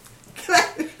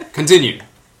 continue.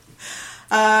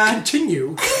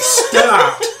 Continue.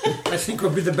 Start. I think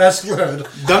would be the best word.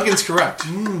 Duncan's correct.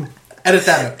 Edit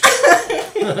that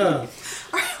out.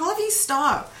 All of you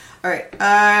stop. Alright,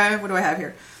 what do I have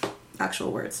here?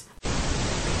 Actual words.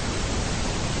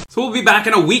 So we'll be back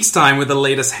in a week's time with the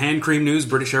latest hand cream news,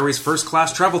 British Airways first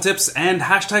class travel tips, and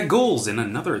hashtag goals in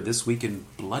another This Week in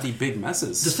Bloody Big The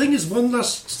Messes. thing is, one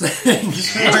last thing.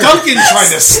 Duncan trying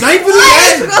to snipe it What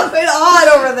is again. going on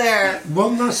over there?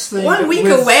 One last thing. 1 week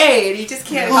with- away, and he just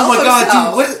can't Oh help my god, himself.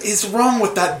 dude, what is wrong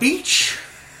with that beach?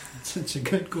 It's a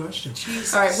good question.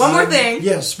 Alright, one more thing.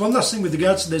 Yes, one last thing with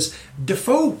regards to this.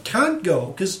 Defoe can't go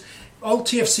because all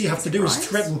TFC have to do is Surprise.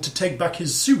 threaten to take back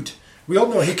his suit. We all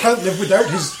know he can't live without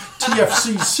his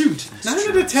TFC suit. 9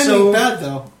 out of 10 So- ain't bad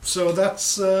though. So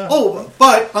that's... Oh,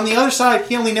 but on the other side,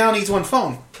 he only now needs 1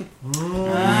 phone.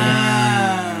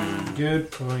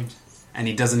 Good point. And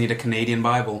he doesn't need a Canadian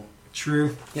Bible.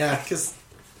 True. Yeah, because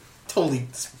totally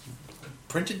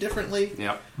printed differently.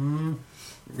 Yep.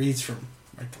 Reads from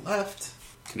right to left.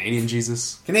 Canadian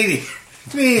Jesus. Canadian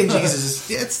Jesus.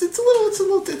 Yeah, it's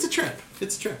a trip.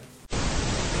 It's a trip.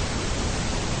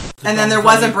 And then there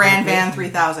was a Brand Van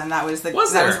 3000. That was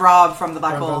Was there? Rob from the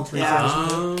Black Brand Hole. Van Yeah,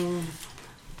 3000.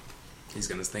 He's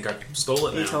going to think I stole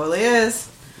it he now. totally is.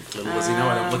 Little does he know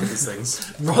I don't look at these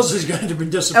things. Roz is going to be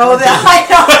disappointed. Oh, I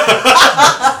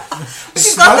know.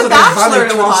 She's got The Bachelor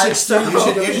to watch. You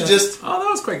should just Oh, that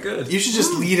was quite good.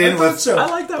 lead in I with thought so. I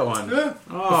like that one. Yeah.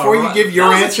 Oh, Before you give your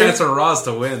that was answer- a chance for Roz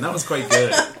to win. That was quite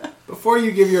good. before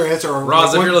you give your answer. Or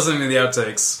Roz, if one- you're listening to the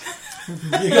outtakes,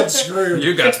 You got screwed.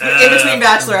 you got In between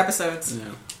Bachelor episodes. Yeah.